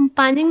supuesto que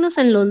acompáñennos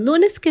en los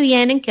lunes que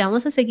vienen, que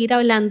vamos a seguir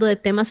hablando de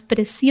temas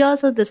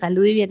preciosos de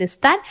salud y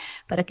bienestar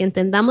para que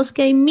entendamos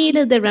que hay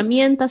miles de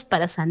herramientas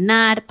para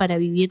sanar, para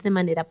vivir de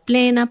manera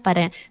plena,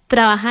 para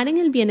trabajar en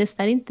el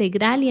bienestar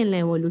integral y en la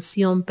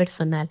evolución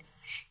personal.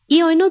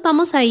 Y hoy nos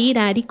vamos a ir,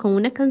 Ari, con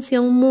una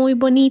canción muy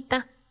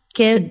bonita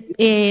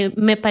que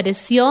me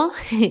pareció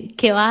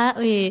que va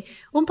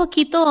un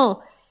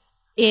poquito...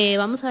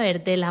 vamos a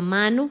ver, de la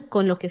mano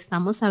con lo que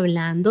estamos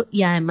hablando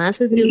y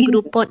además es de un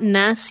grupo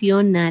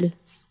nacional.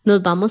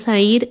 Nos vamos a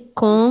ir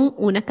con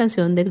una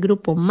canción del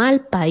grupo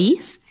Mal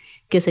País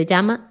que se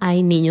llama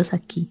Hay Niños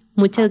Aquí.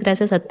 Muchas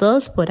gracias a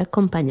todos por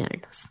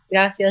acompañarnos.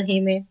 Gracias,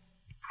 Jimé.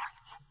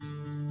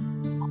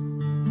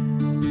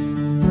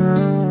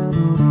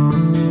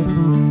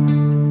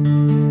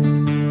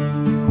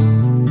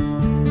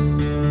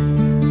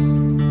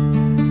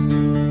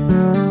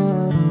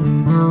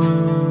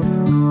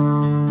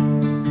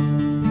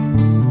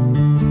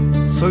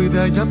 Soy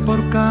de allá por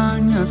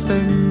Cañas,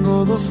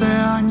 tengo 12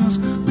 años,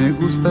 me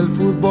gusta el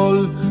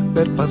fútbol,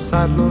 ver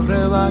pasar los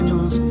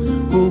rebaños,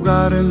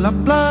 jugar en la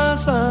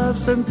plaza,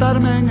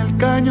 sentarme en el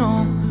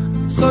caño.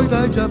 Soy de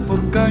allá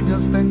por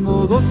Cañas,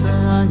 tengo 12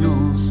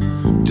 años,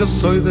 yo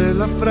soy de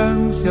la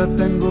Francia,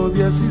 tengo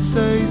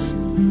 16,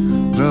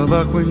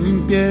 trabajo en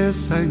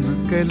limpieza en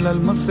aquel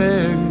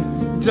almacén,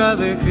 ya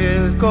dejé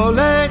el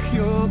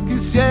colegio,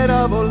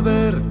 quisiera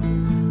volver.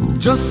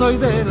 Yo soy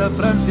de la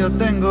Francia,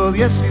 tengo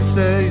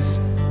 16.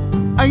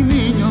 Hay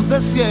niños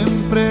de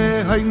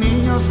siempre, hay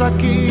niños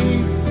aquí,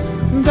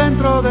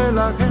 dentro de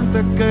la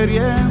gente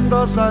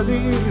queriendo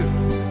salir.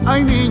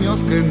 Hay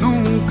niños que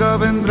nunca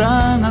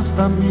vendrán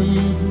hasta mí,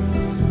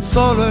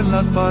 solo en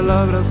las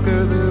palabras que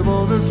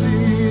debo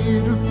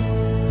decir.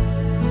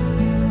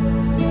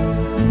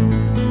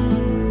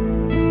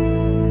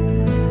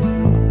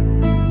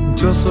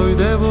 Yo soy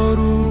de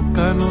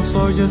Boruca, no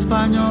soy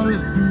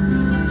español,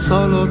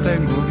 solo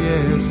tengo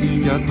 10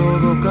 y ya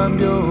todo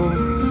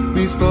cambió.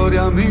 Mi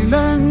historia, mi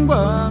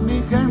lengua,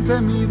 mi gente,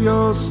 mi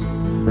Dios.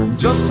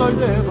 Yo soy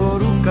de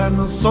Boruca,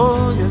 no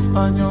soy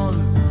español.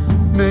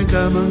 Me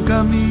llaman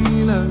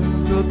Camila,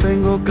 yo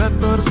tengo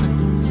 14.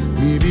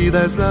 Mi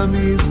vida es la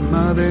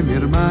misma de mi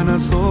hermana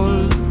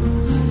Sol.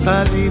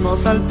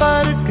 Salimos al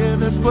parque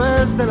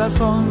después de las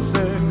 11.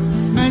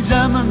 Me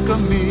llaman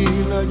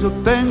Camila, yo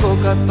tengo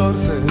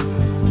 14.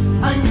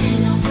 Hay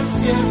niños de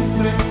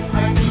siempre,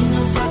 hay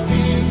niños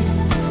aquí,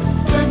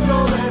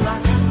 dentro de la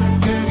gente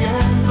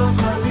queriendo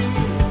salir.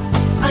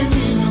 Hay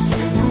niños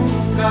que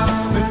nunca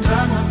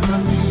vendrán hasta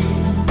mí,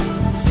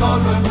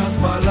 solo en las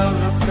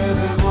palabras que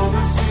debo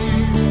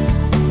decir.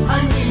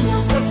 Hay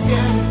niños de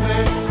siempre,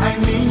 hay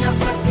niñas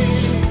aquí,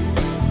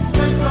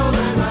 dentro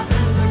de la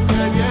gente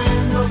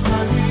queriendo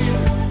salir.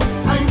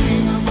 Hay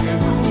niños que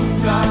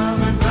nunca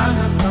vendrán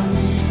hasta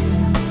mí,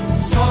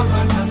 solo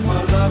en las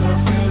palabras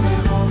que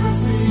debo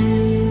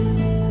decir.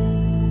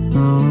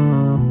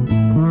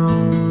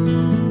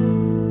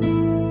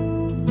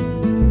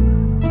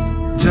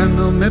 Ya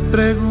no me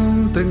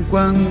pregunten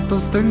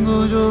cuántos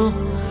tengo yo,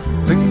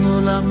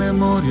 tengo la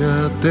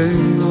memoria,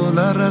 tengo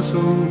la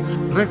razón.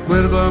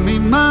 Recuerdo a mi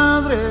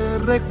madre,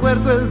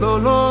 recuerdo el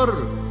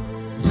dolor.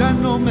 Ya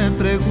no me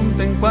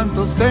pregunten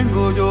cuántos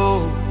tengo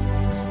yo,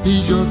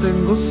 y yo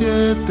tengo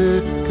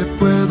 7 que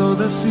puedo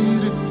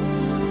decir.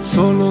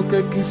 solo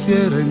que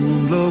quisiera en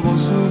un globo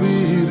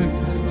subir,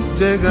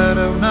 llegar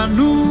a una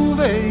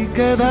nube y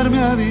quedarme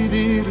a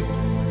vivir.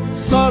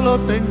 Solo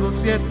tengo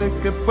 7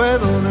 que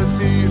puedo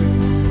decir.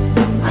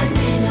 Hay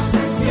niños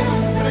de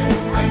siempre,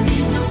 hay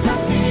niños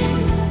aquí,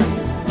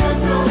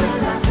 dentro de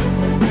la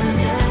gente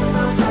queriendo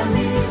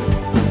salir.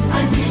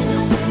 Hay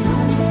niños que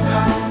nunca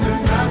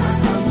vendrán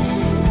hasta mí,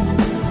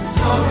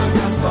 solo en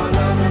las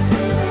palabras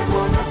que debo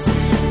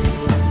decir.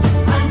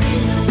 Hay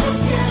niños de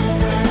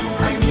siempre,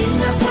 hay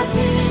niñas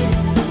aquí,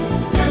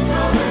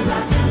 dentro de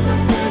la gente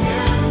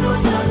queriendo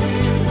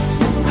salir.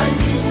 Hay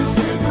niños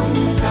que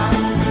nunca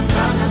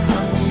vendrán hasta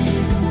mí,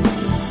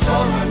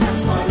 solo en las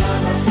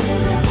palabras que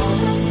debo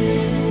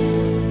decir.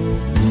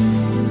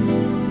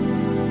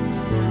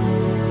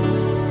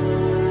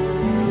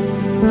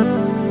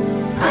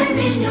 Hay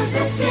niños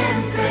de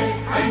siempre,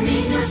 hay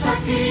niños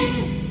aquí,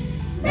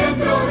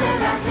 dentro de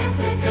la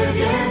gente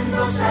queriendo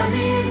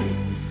salir.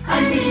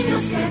 Hay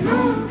niños que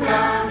nunca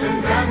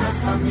vendrán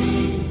hasta mí,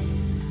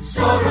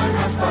 solo en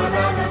las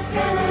palabras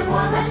que debo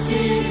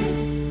decir.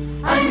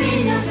 Hay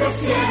niños de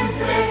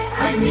siempre,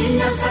 hay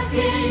niñas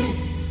aquí,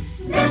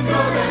 dentro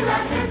de la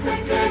gente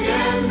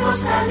queriendo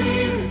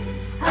salir.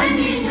 Hay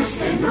niños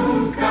que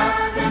nunca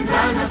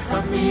vendrán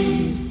hasta mí,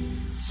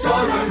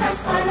 solo en las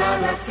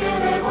palabras que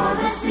debo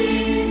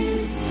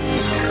decir.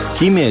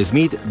 Jime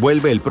Smith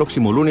vuelve el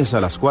próximo lunes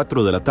a las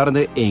 4 de la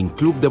tarde en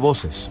Club de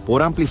Voces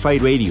por Amplify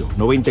Radio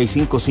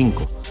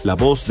 955, la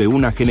voz de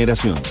una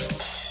generación.